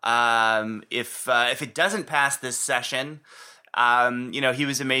if it doesn't pass this session, he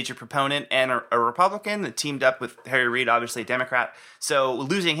was a major proponent and a Republican that teamed up with Harry Reid, obviously a Democrat. So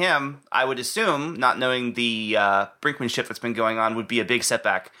losing him, I would assume, not knowing the brinkmanship that's been going on, would be a big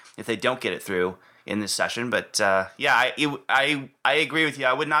setback if they don't get it through in this session. But I agree with you.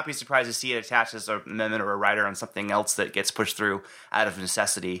 I would not be surprised to see it attached as an amendment or a rider on something else that gets pushed through out of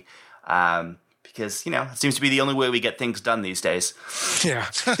necessity. Because, it seems to be the only way we get things done these days. Yeah.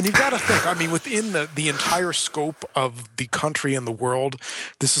 And you've got to think, within the entire scope of the country and the world,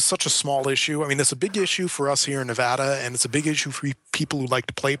 this is such a small issue. It's a big issue for us here in Nevada, and it's a big issue for people who like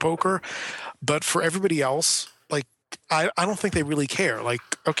to play poker. But for everybody else, I don't think they really care.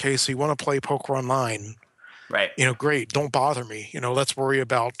 Okay, so you want to play poker online. Right. Great. Don't bother me. Let's worry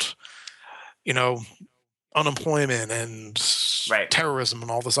about, unemployment and terrorism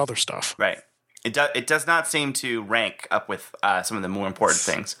and all this other stuff. Right. It does not seem to rank up with some of the more important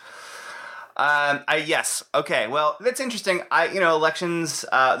things. Yes. Okay. Well, that's interesting. Elections.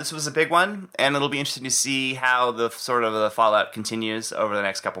 This was a big one, and it'll be interesting to see how the fallout continues over the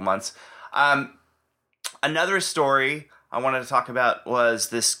next couple months. Another story I wanted to talk about was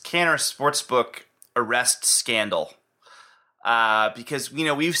this Canner Sportsbook arrest scandal. Because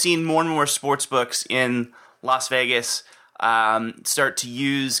we've seen more and more sportsbooks in Las Vegas start to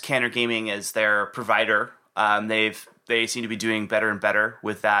use Canner Gaming as their provider. They seem to be doing better and better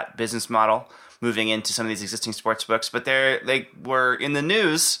with that business model, moving into some of these existing sports books. But they were in the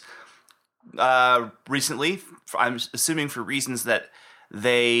news recently, I'm assuming for reasons that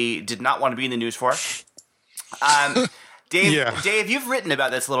they did not want to be in the news for. Dave, you've written about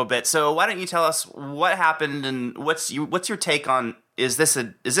this a little bit, so why don't you tell us what happened and what's your take on, is this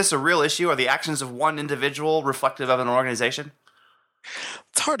a real issue? Are the actions of one individual reflective of an organization?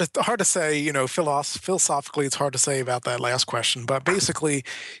 It's hard to say, philosophically, it's hard to say about that last question. But basically,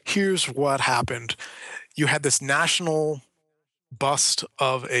 here's what happened. You had this national bust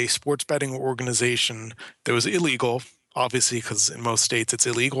of a sports betting organization that was illegal, obviously, because in most states it's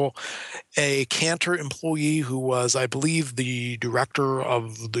illegal. A Cantor employee who was, I believe, the director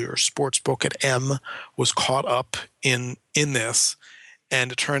of their sports book at M was caught up in this.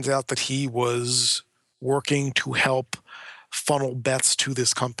 And it turns out that he was working to help funnel bets to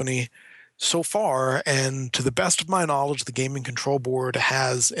this company. So far, and to the best of my knowledge, the Gaming Control Board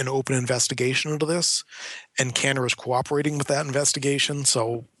has an open investigation into this, and Cantor is cooperating with that investigation.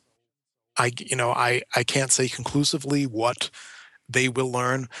 So I can't say conclusively what they will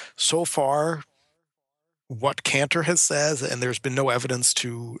learn. So far, what Cantor has said, and there's been no evidence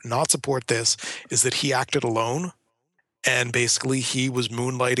to not support this, is that he acted alone, and basically he was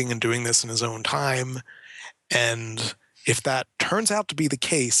moonlighting and doing this in his own time. And if that turns out to be the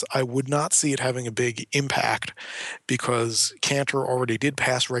case, I would not see it having a big impact because Cantor already did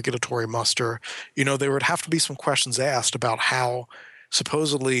pass regulatory muster. There would have to be some questions asked about how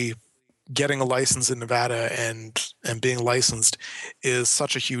supposedly getting a license in Nevada and being licensed is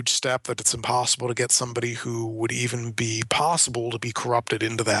such a huge step that it's impossible to get somebody who would even be possible to be corrupted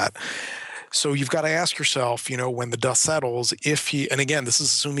into that. So you've got to ask yourself, when the dust settles, if he, and again, this is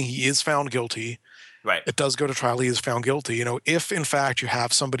assuming he is found guilty. Right. It does go to trial. He is found guilty. If in fact you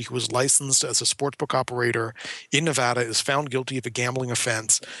have somebody who is licensed as a sportsbook operator in Nevada is found guilty of a gambling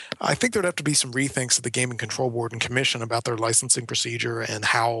offense, I think there'd have to be some rethinks at the Gaming Control Board and Commission about their licensing procedure and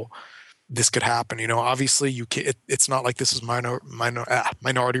how this could happen. Obviously it's not like this is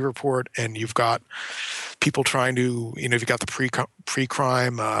Minority Report, and you've got people trying to, you've got the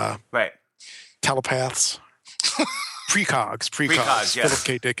pre-crime right telepaths. Precogs, yes. Philip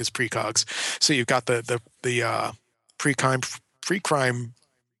K. Dick is precogs. So you've got the pre-crime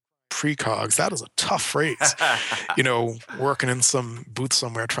precogs. That is a tough phrase. Working in some booth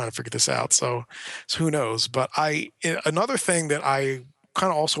somewhere trying to figure this out. So who knows? But another thing that I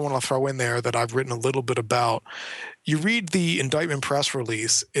kind of also want to throw in there that I've written a little bit about. You read the indictment press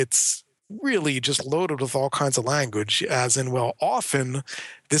release. It's really just loaded with all kinds of language, as in, well, often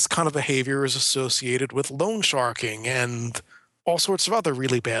this kind of behavior is associated with loan sharking and all sorts of other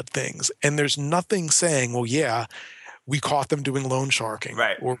really bad things. And there's nothing saying, well, yeah, we caught them doing loan sharking,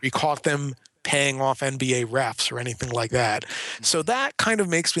 right, or we caught them paying off NBA refs or anything like that. So that kind of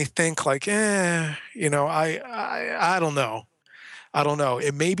makes me think like, I don't know. I don't know.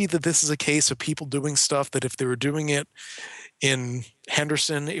 It may be that this is a case of people doing stuff that if they were doing it in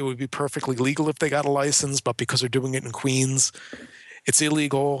Henderson, it would be perfectly legal if they got a license, but because they're doing it in Queens, it's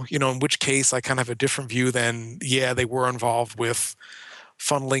illegal, in which case I kind of have a different view than, yeah, they were involved with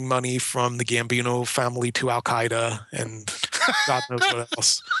funneling money from the Gambino family to Al-Qaeda and God knows what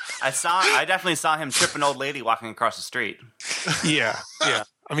else. I definitely saw him trip an old lady walking across the street. Yeah.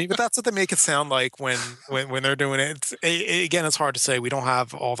 I mean, but that's what they make it sound like when they're doing it. Again, it's hard to say. We don't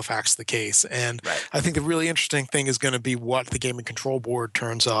have all the facts of the case. And right. I think the really interesting thing is going to be what the Gaming Control Board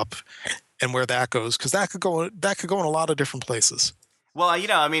turns up and where that goes, because that could go in a lot of different places. Well,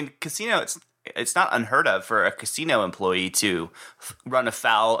 casino, it's not unheard of for a casino employee to run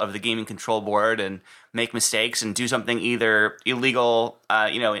afoul of the Gaming Control Board and make mistakes and do something either illegal,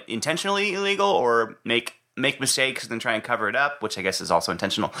 intentionally illegal, or make mistakes and then try and cover it up, which I guess is also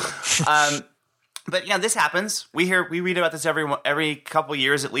intentional. But this happens. We read about this every couple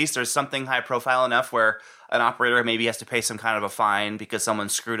years at least. There's something high profile enough where an operator maybe has to pay some kind of a fine because someone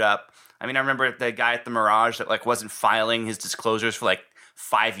screwed up. I remember the guy at the Mirage that wasn't filing his disclosures for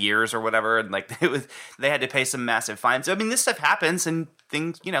 5 years or whatever, and they had to pay some massive fines. So this stuff happens, and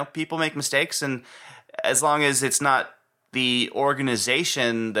things, people make mistakes, and as long as it's not the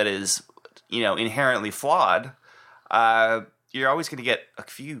organization that is inherently flawed, you're always going to get a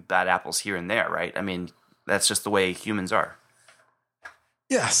few bad apples here and there, right? That's just the way humans are.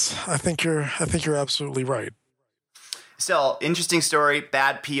 Yes, I think you're absolutely right. Still, interesting story,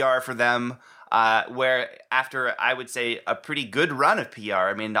 bad PR for them, where after, I would say, a pretty good run of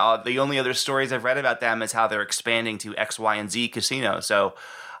PR, the only other stories I've read about them is how they're expanding to X, Y, and Z casino. So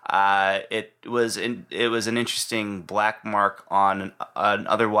it was an interesting black mark on an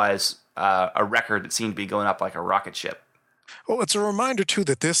otherwise a record that seemed to be going up like a rocket ship. Well, it's a reminder too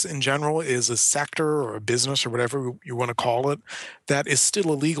that this, in general, is a sector or a business or whatever you want to call it that is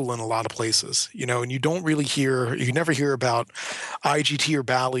still illegal in a lot of places. And you don't really hear, you never hear about IGT or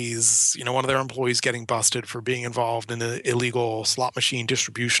Bally's, one of their employees getting busted for being involved in an illegal slot machine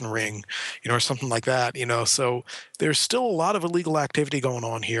distribution ring, or something like that. So there's still a lot of illegal activity going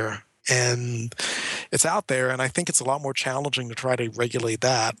on here. And it's out there, and I think it's a lot more challenging to try to regulate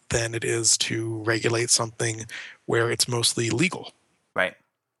that than it is to regulate something where it's mostly legal. Right.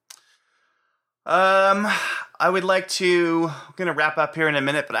 I would like to, I'm going to wrap up here in a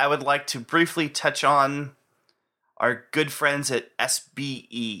minute, but I would like to briefly touch on our good friends at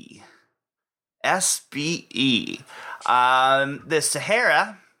SBE. SBE. The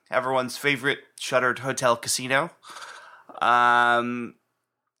Sahara, everyone's favorite shuttered hotel casino,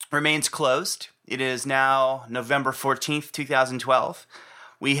 remains closed. It is now November 14th, 2012.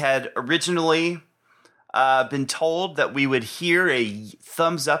 We had originally been told that we would hear a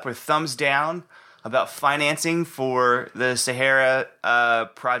thumbs up or thumbs down about financing for the Sahara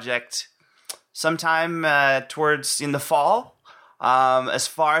project sometime towards in the fall. As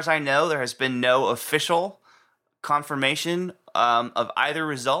far as I know, there has been no official confirmation of either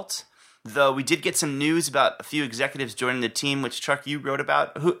result. Though we did get some news about a few executives joining the team, which Chuck, you wrote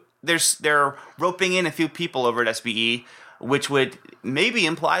about. They're roping in a few people over at SBE, which would maybe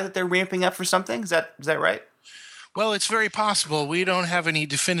imply that they're ramping up for something. Is that right? Well, it's very possible. We don't have any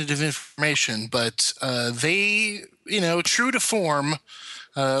definitive information, but they, true to form,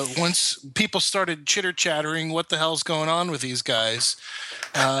 once people started chitter-chattering, what the hell's going on with these guys,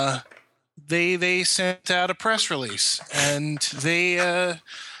 they sent out a press release, and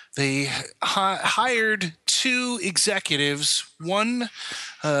they hired two executives. One,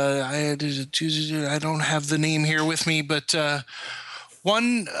 I don't have the name here with me, but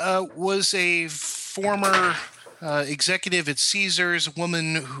one was a former executive at Caesars, a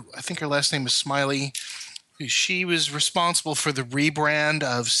woman who I think her last name is Smiley. She was responsible for the rebrand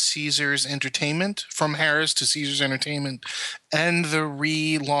of Caesars Entertainment from Harrah's to Caesars Entertainment and the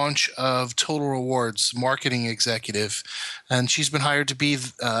relaunch of Total Rewards marketing executive. And she's been hired to be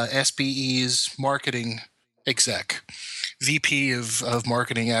SBE's marketing exec, VP of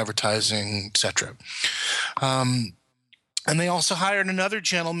marketing, advertising, etc. And they also hired another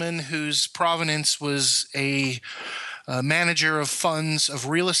gentleman whose provenance was a manager of funds, of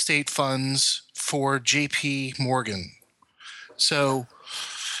real estate funds for JP Morgan. So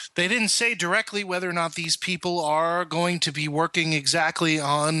they didn't say directly whether or not these people are going to be working exactly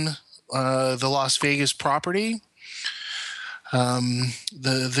on the Las Vegas property. The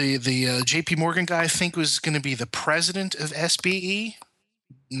JP Morgan guy, I think, was going to be the president of SBE,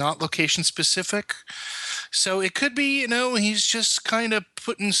 not location specific. So it could be, he's just kind of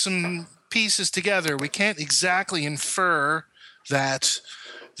putting some pieces together. We can't exactly infer that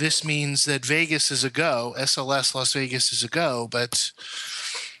this means that Vegas is a go, SLS Las Vegas is a go, but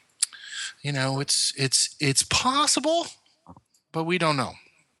it's possible, but we don't know.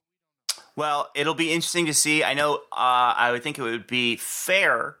 Well, it'll be interesting to see. I know I would think it would be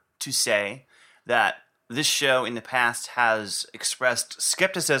fair to say that this show in the past has expressed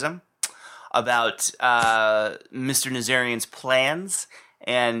skepticism about Mr. Nazarian's plans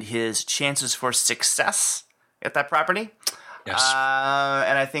and his chances for success at that property. Yes.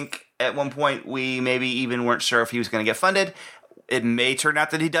 And I think at one point we maybe even weren't sure if he was going to get funded. It may turn out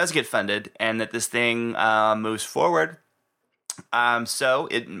that he does get funded and that this thing moves forward. So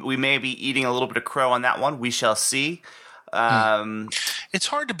we may be eating a little bit of crow on that one. We shall see. It's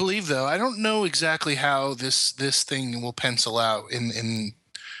hard to believe, though. I don't know exactly how this thing will pencil out in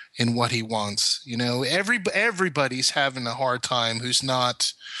what he wants. Everybody's having a hard time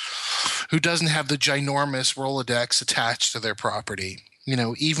who doesn't have the ginormous Rolodex attached to their property.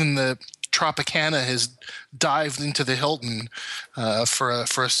 Even the Tropicana has dived into the Hilton for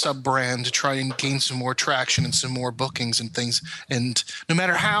a sub-brand to try and gain some more traction and some more bookings and things. And no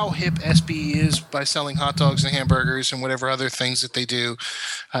matter how hip SB is by selling hot dogs and hamburgers and whatever other things that they do,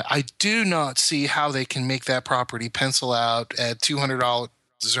 I do not see how they can make that property pencil out at $200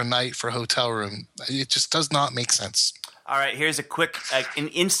 a night for a hotel room. It just does not make sense. All right, here's a quick, an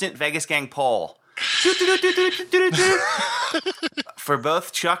instant Vegas Gang poll. For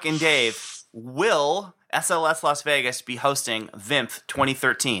both Chuck and Dave, will SLS Las Vegas be hosting VIMF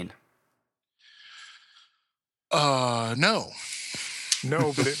 2013? No.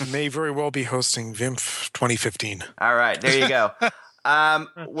 No, but it may very well be hosting VIMF 2015. All right, there you go.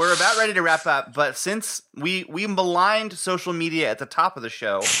 We're about ready to wrap up, but since we maligned social media at the top of the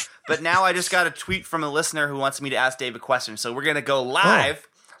show, but now I just got a tweet from a listener who wants me to ask Dave a question. So we're going to go live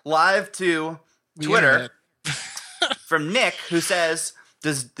to Twitter from Nick, who says,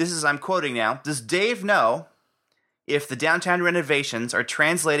 I'm quoting now, does Dave know if the downtown renovations are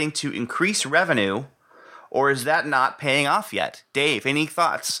translating to increased revenue, or is that not paying off yet? Dave, any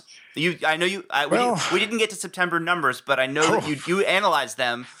thoughts? I know we didn't get to September numbers, but I know that you analyzed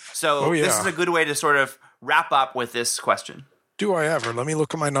them. So this is a good way to sort of wrap up with this question. Do I ever? Let me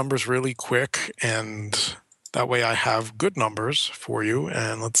look at my numbers really quick, and that way I have good numbers for you.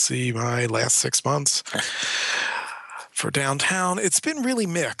 And let's see my last 6 months for downtown. It's been really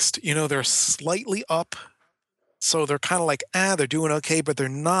mixed. They're slightly up. So they're kind of like, they're doing okay, but they're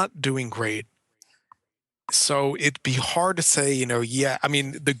not doing great. So it'd be hard to say, I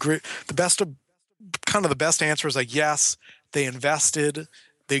mean, the best answer is like, yes, they invested,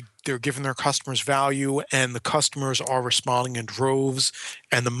 they're giving their customers value, and the customers are responding in droves,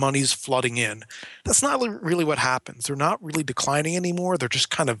 and the money's flooding in. That's not really what happens. They're not really declining anymore. They're just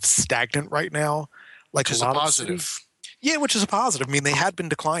kind of stagnant right now. Like which is a positive. Yeah, which is a positive. I mean, they had been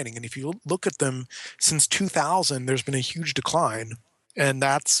declining, and if you look at them since 2000, there's been a huge decline. And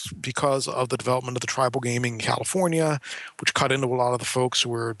that's because of the development of the tribal gaming in California, which cut into a lot of the folks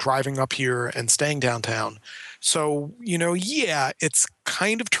who were driving up here and staying downtown. So, it's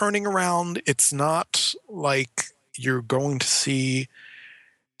kind of turning around. It's not like you're going to see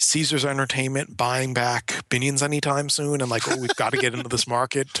Caesars Entertainment buying back Binions anytime soon and like, we've got to get into this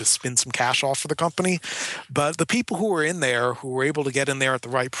market to spin some cash off for the company. But the people who are in there, who were able to get in there at the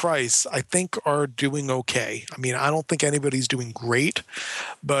right price, I think are doing okay. I mean, I don't think anybody's doing great,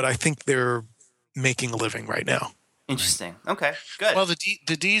 but I think they're making a living right now. Interesting. Okay, good. Well, the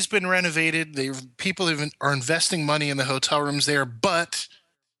D's been renovated. People are investing money in the hotel rooms there, but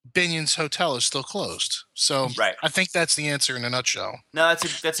Binion's Hotel is still closed. So right. I think that's the answer in a nutshell. No,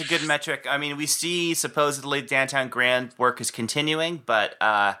 that's a good metric. I mean, we see supposedly downtown Grand work is continuing, but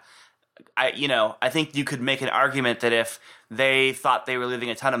I think you could make an argument that if they thought they were leaving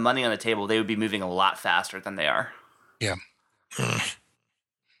a ton of money on the table, they would be moving a lot faster than they are. Yeah.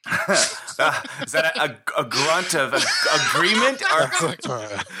 Is that a grunt of agreement?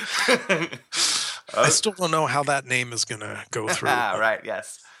 I still don't know how that name is going to go through. Right,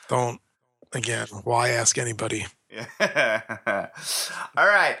 yes. Why ask anybody? All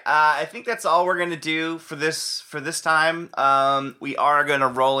right. I think that's all we're going to do for this time. We are going to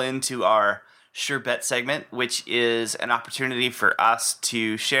roll into our Sure Bet segment, which is an opportunity for us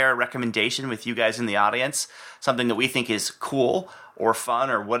to share a recommendation with you guys in the audience, something that we think is cool or fun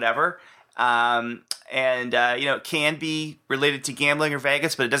or whatever. It can be related to gambling or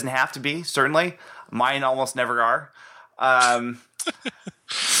Vegas, but it doesn't have to be, certainly. Mine almost never are.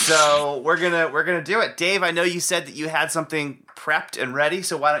 So we're gonna do it. Dave, I know you said that you had something prepped and ready,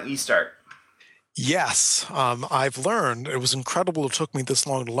 so why don't you start? Yes, I've learned. It was incredible it took me this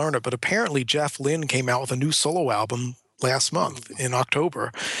long to learn it, but apparently Jeff Lynne came out with a new solo album last month in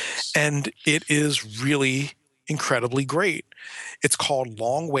October, and it is really incredibly great. It's called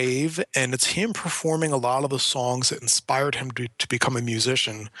Long Wave, and it's him performing a lot of the songs that inspired him to become a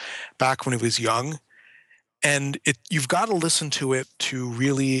musician back when he was young. And you've got to listen to it to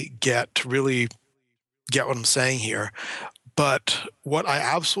really get what I'm saying here. But what I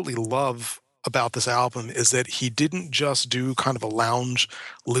absolutely love about this album is that he didn't just do kind of a lounge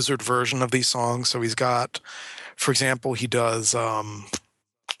lizard version of these songs. So he's got, for example, he does Love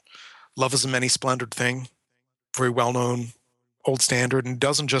is a Many Splendored Thing, very well-known old standard, and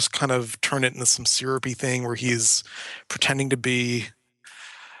doesn't just kind of turn it into some syrupy thing where he's pretending to be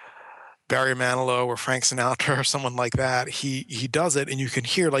Barry Manilow or Frank Sinatra or someone like that. He does it, and you can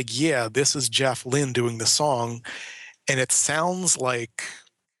hear like, yeah, this is Jeff Lynne doing the song, and it sounds like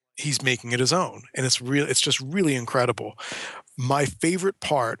he's making it his own, and it's just really incredible. My favorite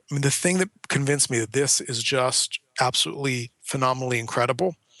part, I mean, the thing that convinced me that this is just absolutely phenomenally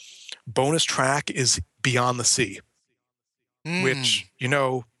incredible, bonus track is Beyond the Sea, which,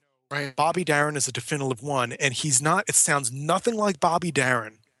 right. Bobby Darin is a definitive one, and it sounds nothing like Bobby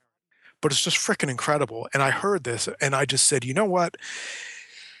Darin, but it's just freaking incredible. And I heard this, and I just said, you know what?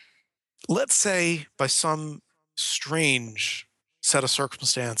 Let's say by some strange set of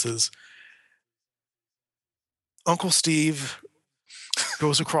circumstances, Uncle Steve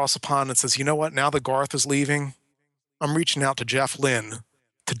goes across the pond and says, you know what? Now that Garth is leaving, I'm reaching out to Jeff Lynne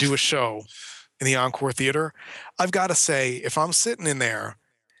to do a show in the Encore Theater. I've got to say, if I'm sitting in there,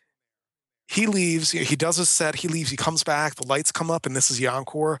 he leaves, he does his set, he leaves, he comes back, the lights come up, and this is the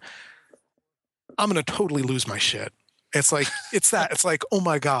Encore. I'm going to totally lose my shit. It's like, it's like, oh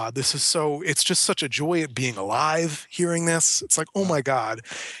my God, it's just such a joy at being alive hearing this. It's like, oh my God.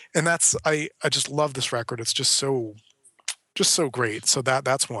 And I just love this record. It's just so just so great. So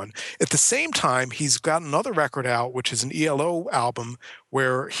that's one. At the same time, he's got another record out, which is an ELO album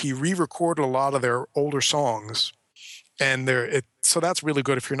where he re-recorded a lot of their older songs, and so that's really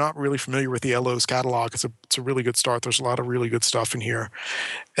good. If you're not really familiar with ELO's catalog, it's a really good start. There's a lot of really good stuff in here,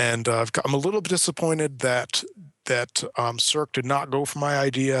 and I'm a little bit disappointed that Cirque did not go for my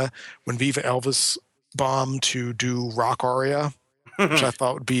idea when Viva Elvis bombed to do Rock Aria, which I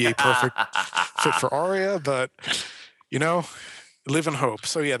thought would be a perfect fit for Aria, but live in hope.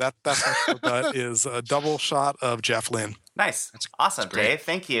 So yeah, that's that is a double shot of Jeff Lynne. Nice. That's awesome, Dave.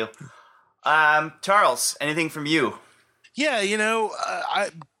 Thank you. Charles, anything from you? Yeah,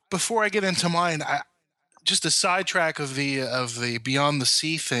 before I get into mine, just a sidetrack of the Beyond the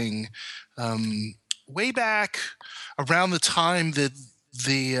Sea thing. Way back around the time that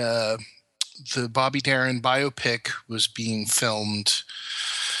the Bobby Darin biopic was being filmed,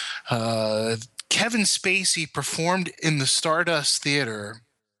 Kevin Spacey performed in the Stardust Theater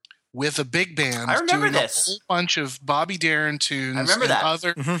with a big band. I remember doing this. A whole bunch of Bobby Darin tunes. I remember and that.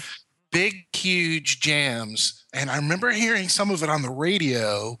 Other big, huge jams. And I remember hearing some of it on the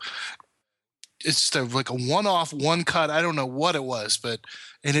radio. It's like a one-off, one-cut. I don't know what it was, but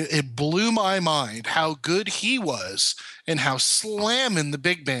it blew my mind how good he was and how slamming the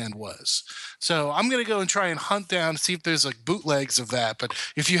big band was. So I'm going to go and try and hunt down, see if there's like bootlegs of that. But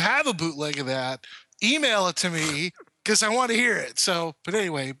if you have a bootleg of that, email it to me because I want to hear it. So, but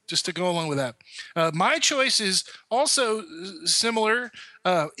anyway, just to go along with that. My choice is also similar.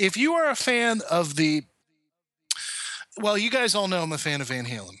 If you are a fan of well, you guys all know I'm a fan of Van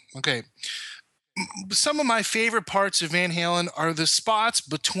Halen. Okay. Some of my favorite parts of Van Halen are the spots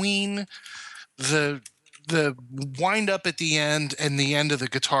between the wind up at the end and the end of the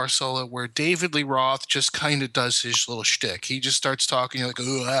guitar solo where David Lee Roth just kind of does his little shtick. He just starts talking like,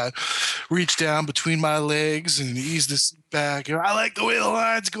 "Oh, I reach down between my legs and ease the seat back. I like the way the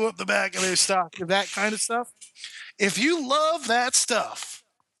lines go up the back of their stock," that kind of stuff. If you love that stuff,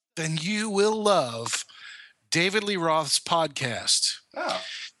 then you will love David Lee Roth's podcast. Oh.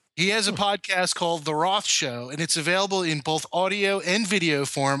 He has a podcast called The Roth Show, and it's available in both audio and video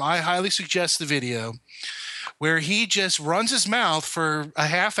form. I highly suggest the video, where he just runs his mouth for a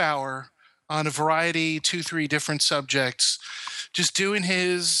half hour on a variety, 2-3 different subjects, just doing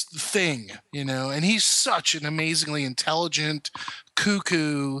his thing, and he's such an amazingly intelligent,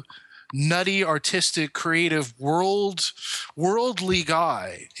 cuckoo, nutty, artistic, creative, worldly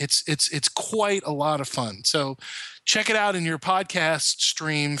guy. It's quite a lot of fun. So check it out in your podcast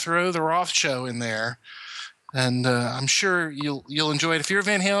stream. Throw the Roth Show in there, and I'm sure you'll enjoy it. If you're a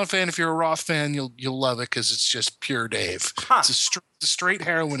Van Halen fan, if you're a Roth fan, you'll love it because it's just pure Dave. Huh. It's the straight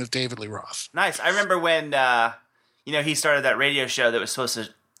heroine of David Lee Roth. Nice. I remember when he started that radio show that was supposed to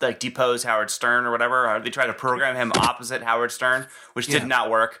like depose Howard Stern or whatever. Or they tried to program him opposite Howard Stern, which did not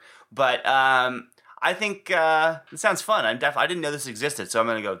work. But I think it sounds fun. I didn't know this existed, so I'm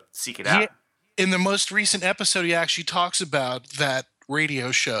going to go seek it out. In the most recent episode, he actually talks about that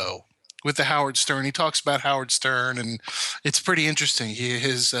radio show with the Howard Stern. He talks about Howard Stern, and it's pretty interesting.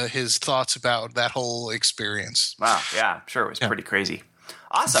 His thoughts about that whole experience. Wow, yeah, I'm sure it was pretty crazy.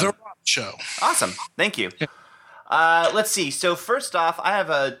 Awesome. The Roth Show. Awesome. Thank you. Yeah. Let's see. So first off, I have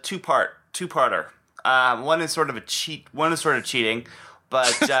a two-parter. One is sort of cheating.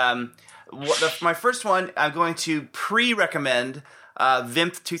 But my first one, I'm going to pre-recommend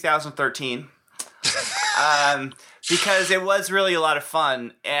VIMP 2013 because it was really a lot of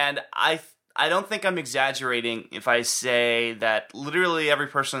fun, and I don't think I'm exaggerating if I say that literally every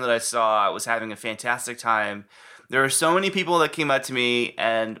person that I saw was having a fantastic time. There were so many people that came up to me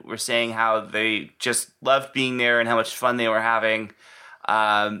and were saying how they just loved being there and how much fun they were having.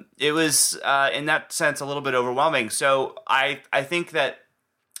 It was, in that sense, a little bit overwhelming. So I think that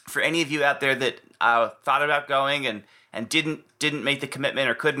for any of you out there that thought about going and didn't make the commitment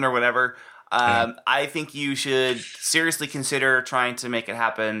or couldn't or whatever, I think you should seriously consider trying to make it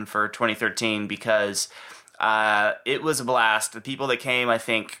happen for 2013 because it was a blast. The people that came, I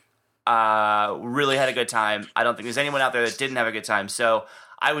think, really had a good time. I don't think there's anyone out there that didn't have a good time. So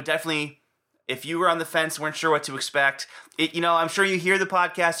I would definitely, if you were on the fence, weren't sure what to expect, I'm sure you hear the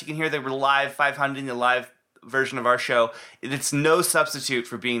podcast, you can hear the live 500, the live version of our show. It's no substitute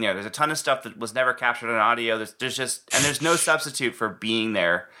for being there. There's a ton of stuff that was never captured on audio. There's no substitute for being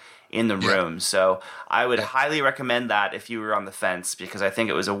there in the room. So I would highly recommend that if you were on the fence because I think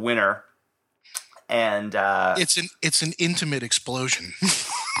it was a winner. And it's an intimate explosion.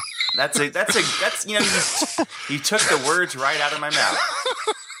 That's you took the words right out of my mouth.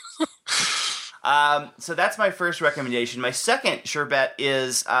 So that's my first recommendation. My second sure bet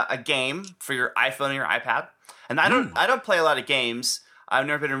is a game for your iPhone or your iPad. And I don't play a lot of games. I've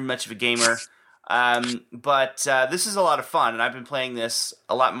never been much of a gamer. But this is a lot of fun, and I've been playing this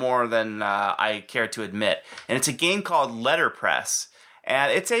a lot more than I care to admit. And it's a game called Letterpress.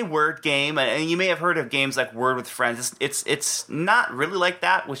 And it's a word game, and you may have heard of games like Word with Friends. It's not really like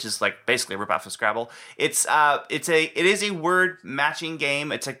that, which is like basically a ripoff of Scrabble. It is a word matching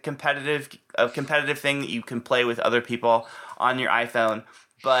game. It's a competitive thing that you can play with other people on your iPhone.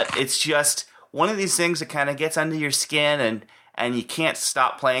 But it's just one of these things that kind of gets under your skin, and you can't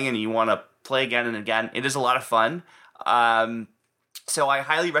stop playing, and you want to play again and again. It is a lot of fun. So I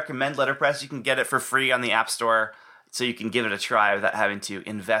highly recommend Letterpress. You can get it for free on the App Store. So you can give it a try without having to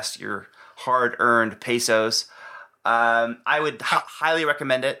invest your hard-earned pesos. I would highly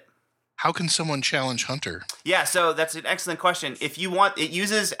recommend it. How can someone challenge Hunter? Yeah, so that's an excellent question. If you want, it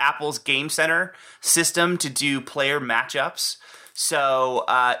uses Apple's Game Center system to do player matchups. So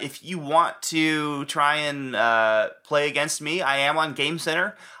if you want to try and play against me, I am on Game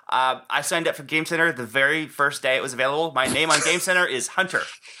Center. I signed up for Game Center the very first day it was available. My name on Game Center is Hunter.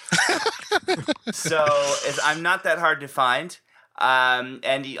 So I'm not that hard to find. And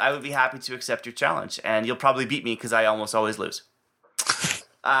I would be happy to accept your challenge. And you'll probably beat me because I almost always lose.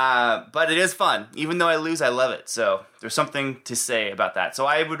 But it is fun. Even though I lose, I love it. So there's something to say about that. So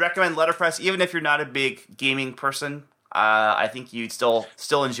I would recommend Letterpress, even if you're not a big gaming person. I think you'd still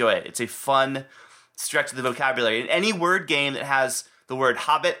enjoy it. It's a fun stretch of the vocabulary. And any word game that has the word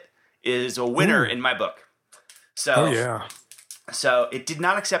Hobbit is a winner in my book. So, yeah. So it did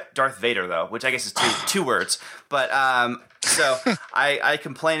not accept Darth Vader, though, which I guess is two words. But so I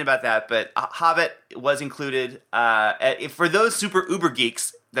complain about that. But Hobbit was included. For those super uber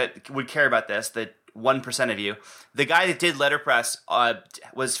geeks that would care about this, the 1% of you, the guy that did Letterpress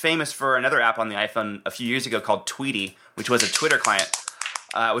was famous for another app on the iPhone a few years ago called Tweety, which was a Twitter client,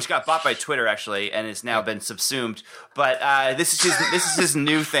 which got bought by Twitter actually, and has now been subsumed. But this is his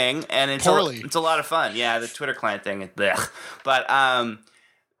new thing, and it's a lot of fun. Yeah, the Twitter client thing. Blech. But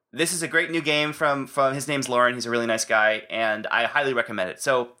this is a great new game from his name's Lauren. He's a really nice guy, and I highly recommend it.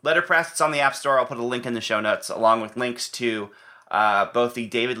 So Letterpress, it's on the App Store. I'll put a link in the show notes along with links to both the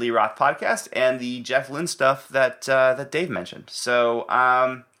David Lee Roth podcast and the Jeff Lynne stuff that Dave mentioned. So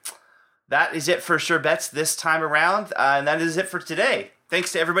that is it for Sure Bets this time around, and that is it for today.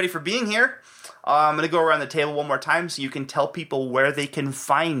 Thanks to everybody for being here. I'm going to go around the table one more time so you can tell people where they can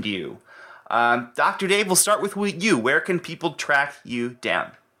find you. Dr. Dave, we'll start with you. Where can people track you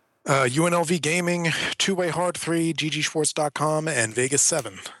down? UNLV Gaming, Two Way Hard 3, ggsports.com, and Vegas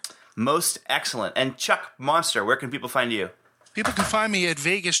 7. Most excellent. And Chuck Monster, where can people find you? People can find me at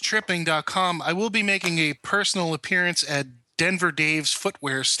vegastripping.com. I will be making a personal appearance at Denver Dave's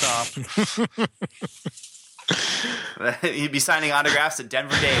footwear stop. You'd be signing autographs at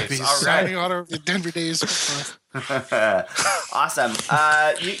Denver Dave's. Signing autographs at Denver Dave's. Awesome.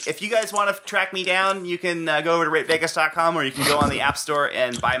 If you guys want to track me down, you can go over to ratevegas.com, or you can go on the App Store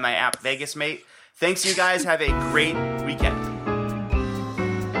and buy my app, Vegas Mate. Thanks, you guys. Have a great weekend.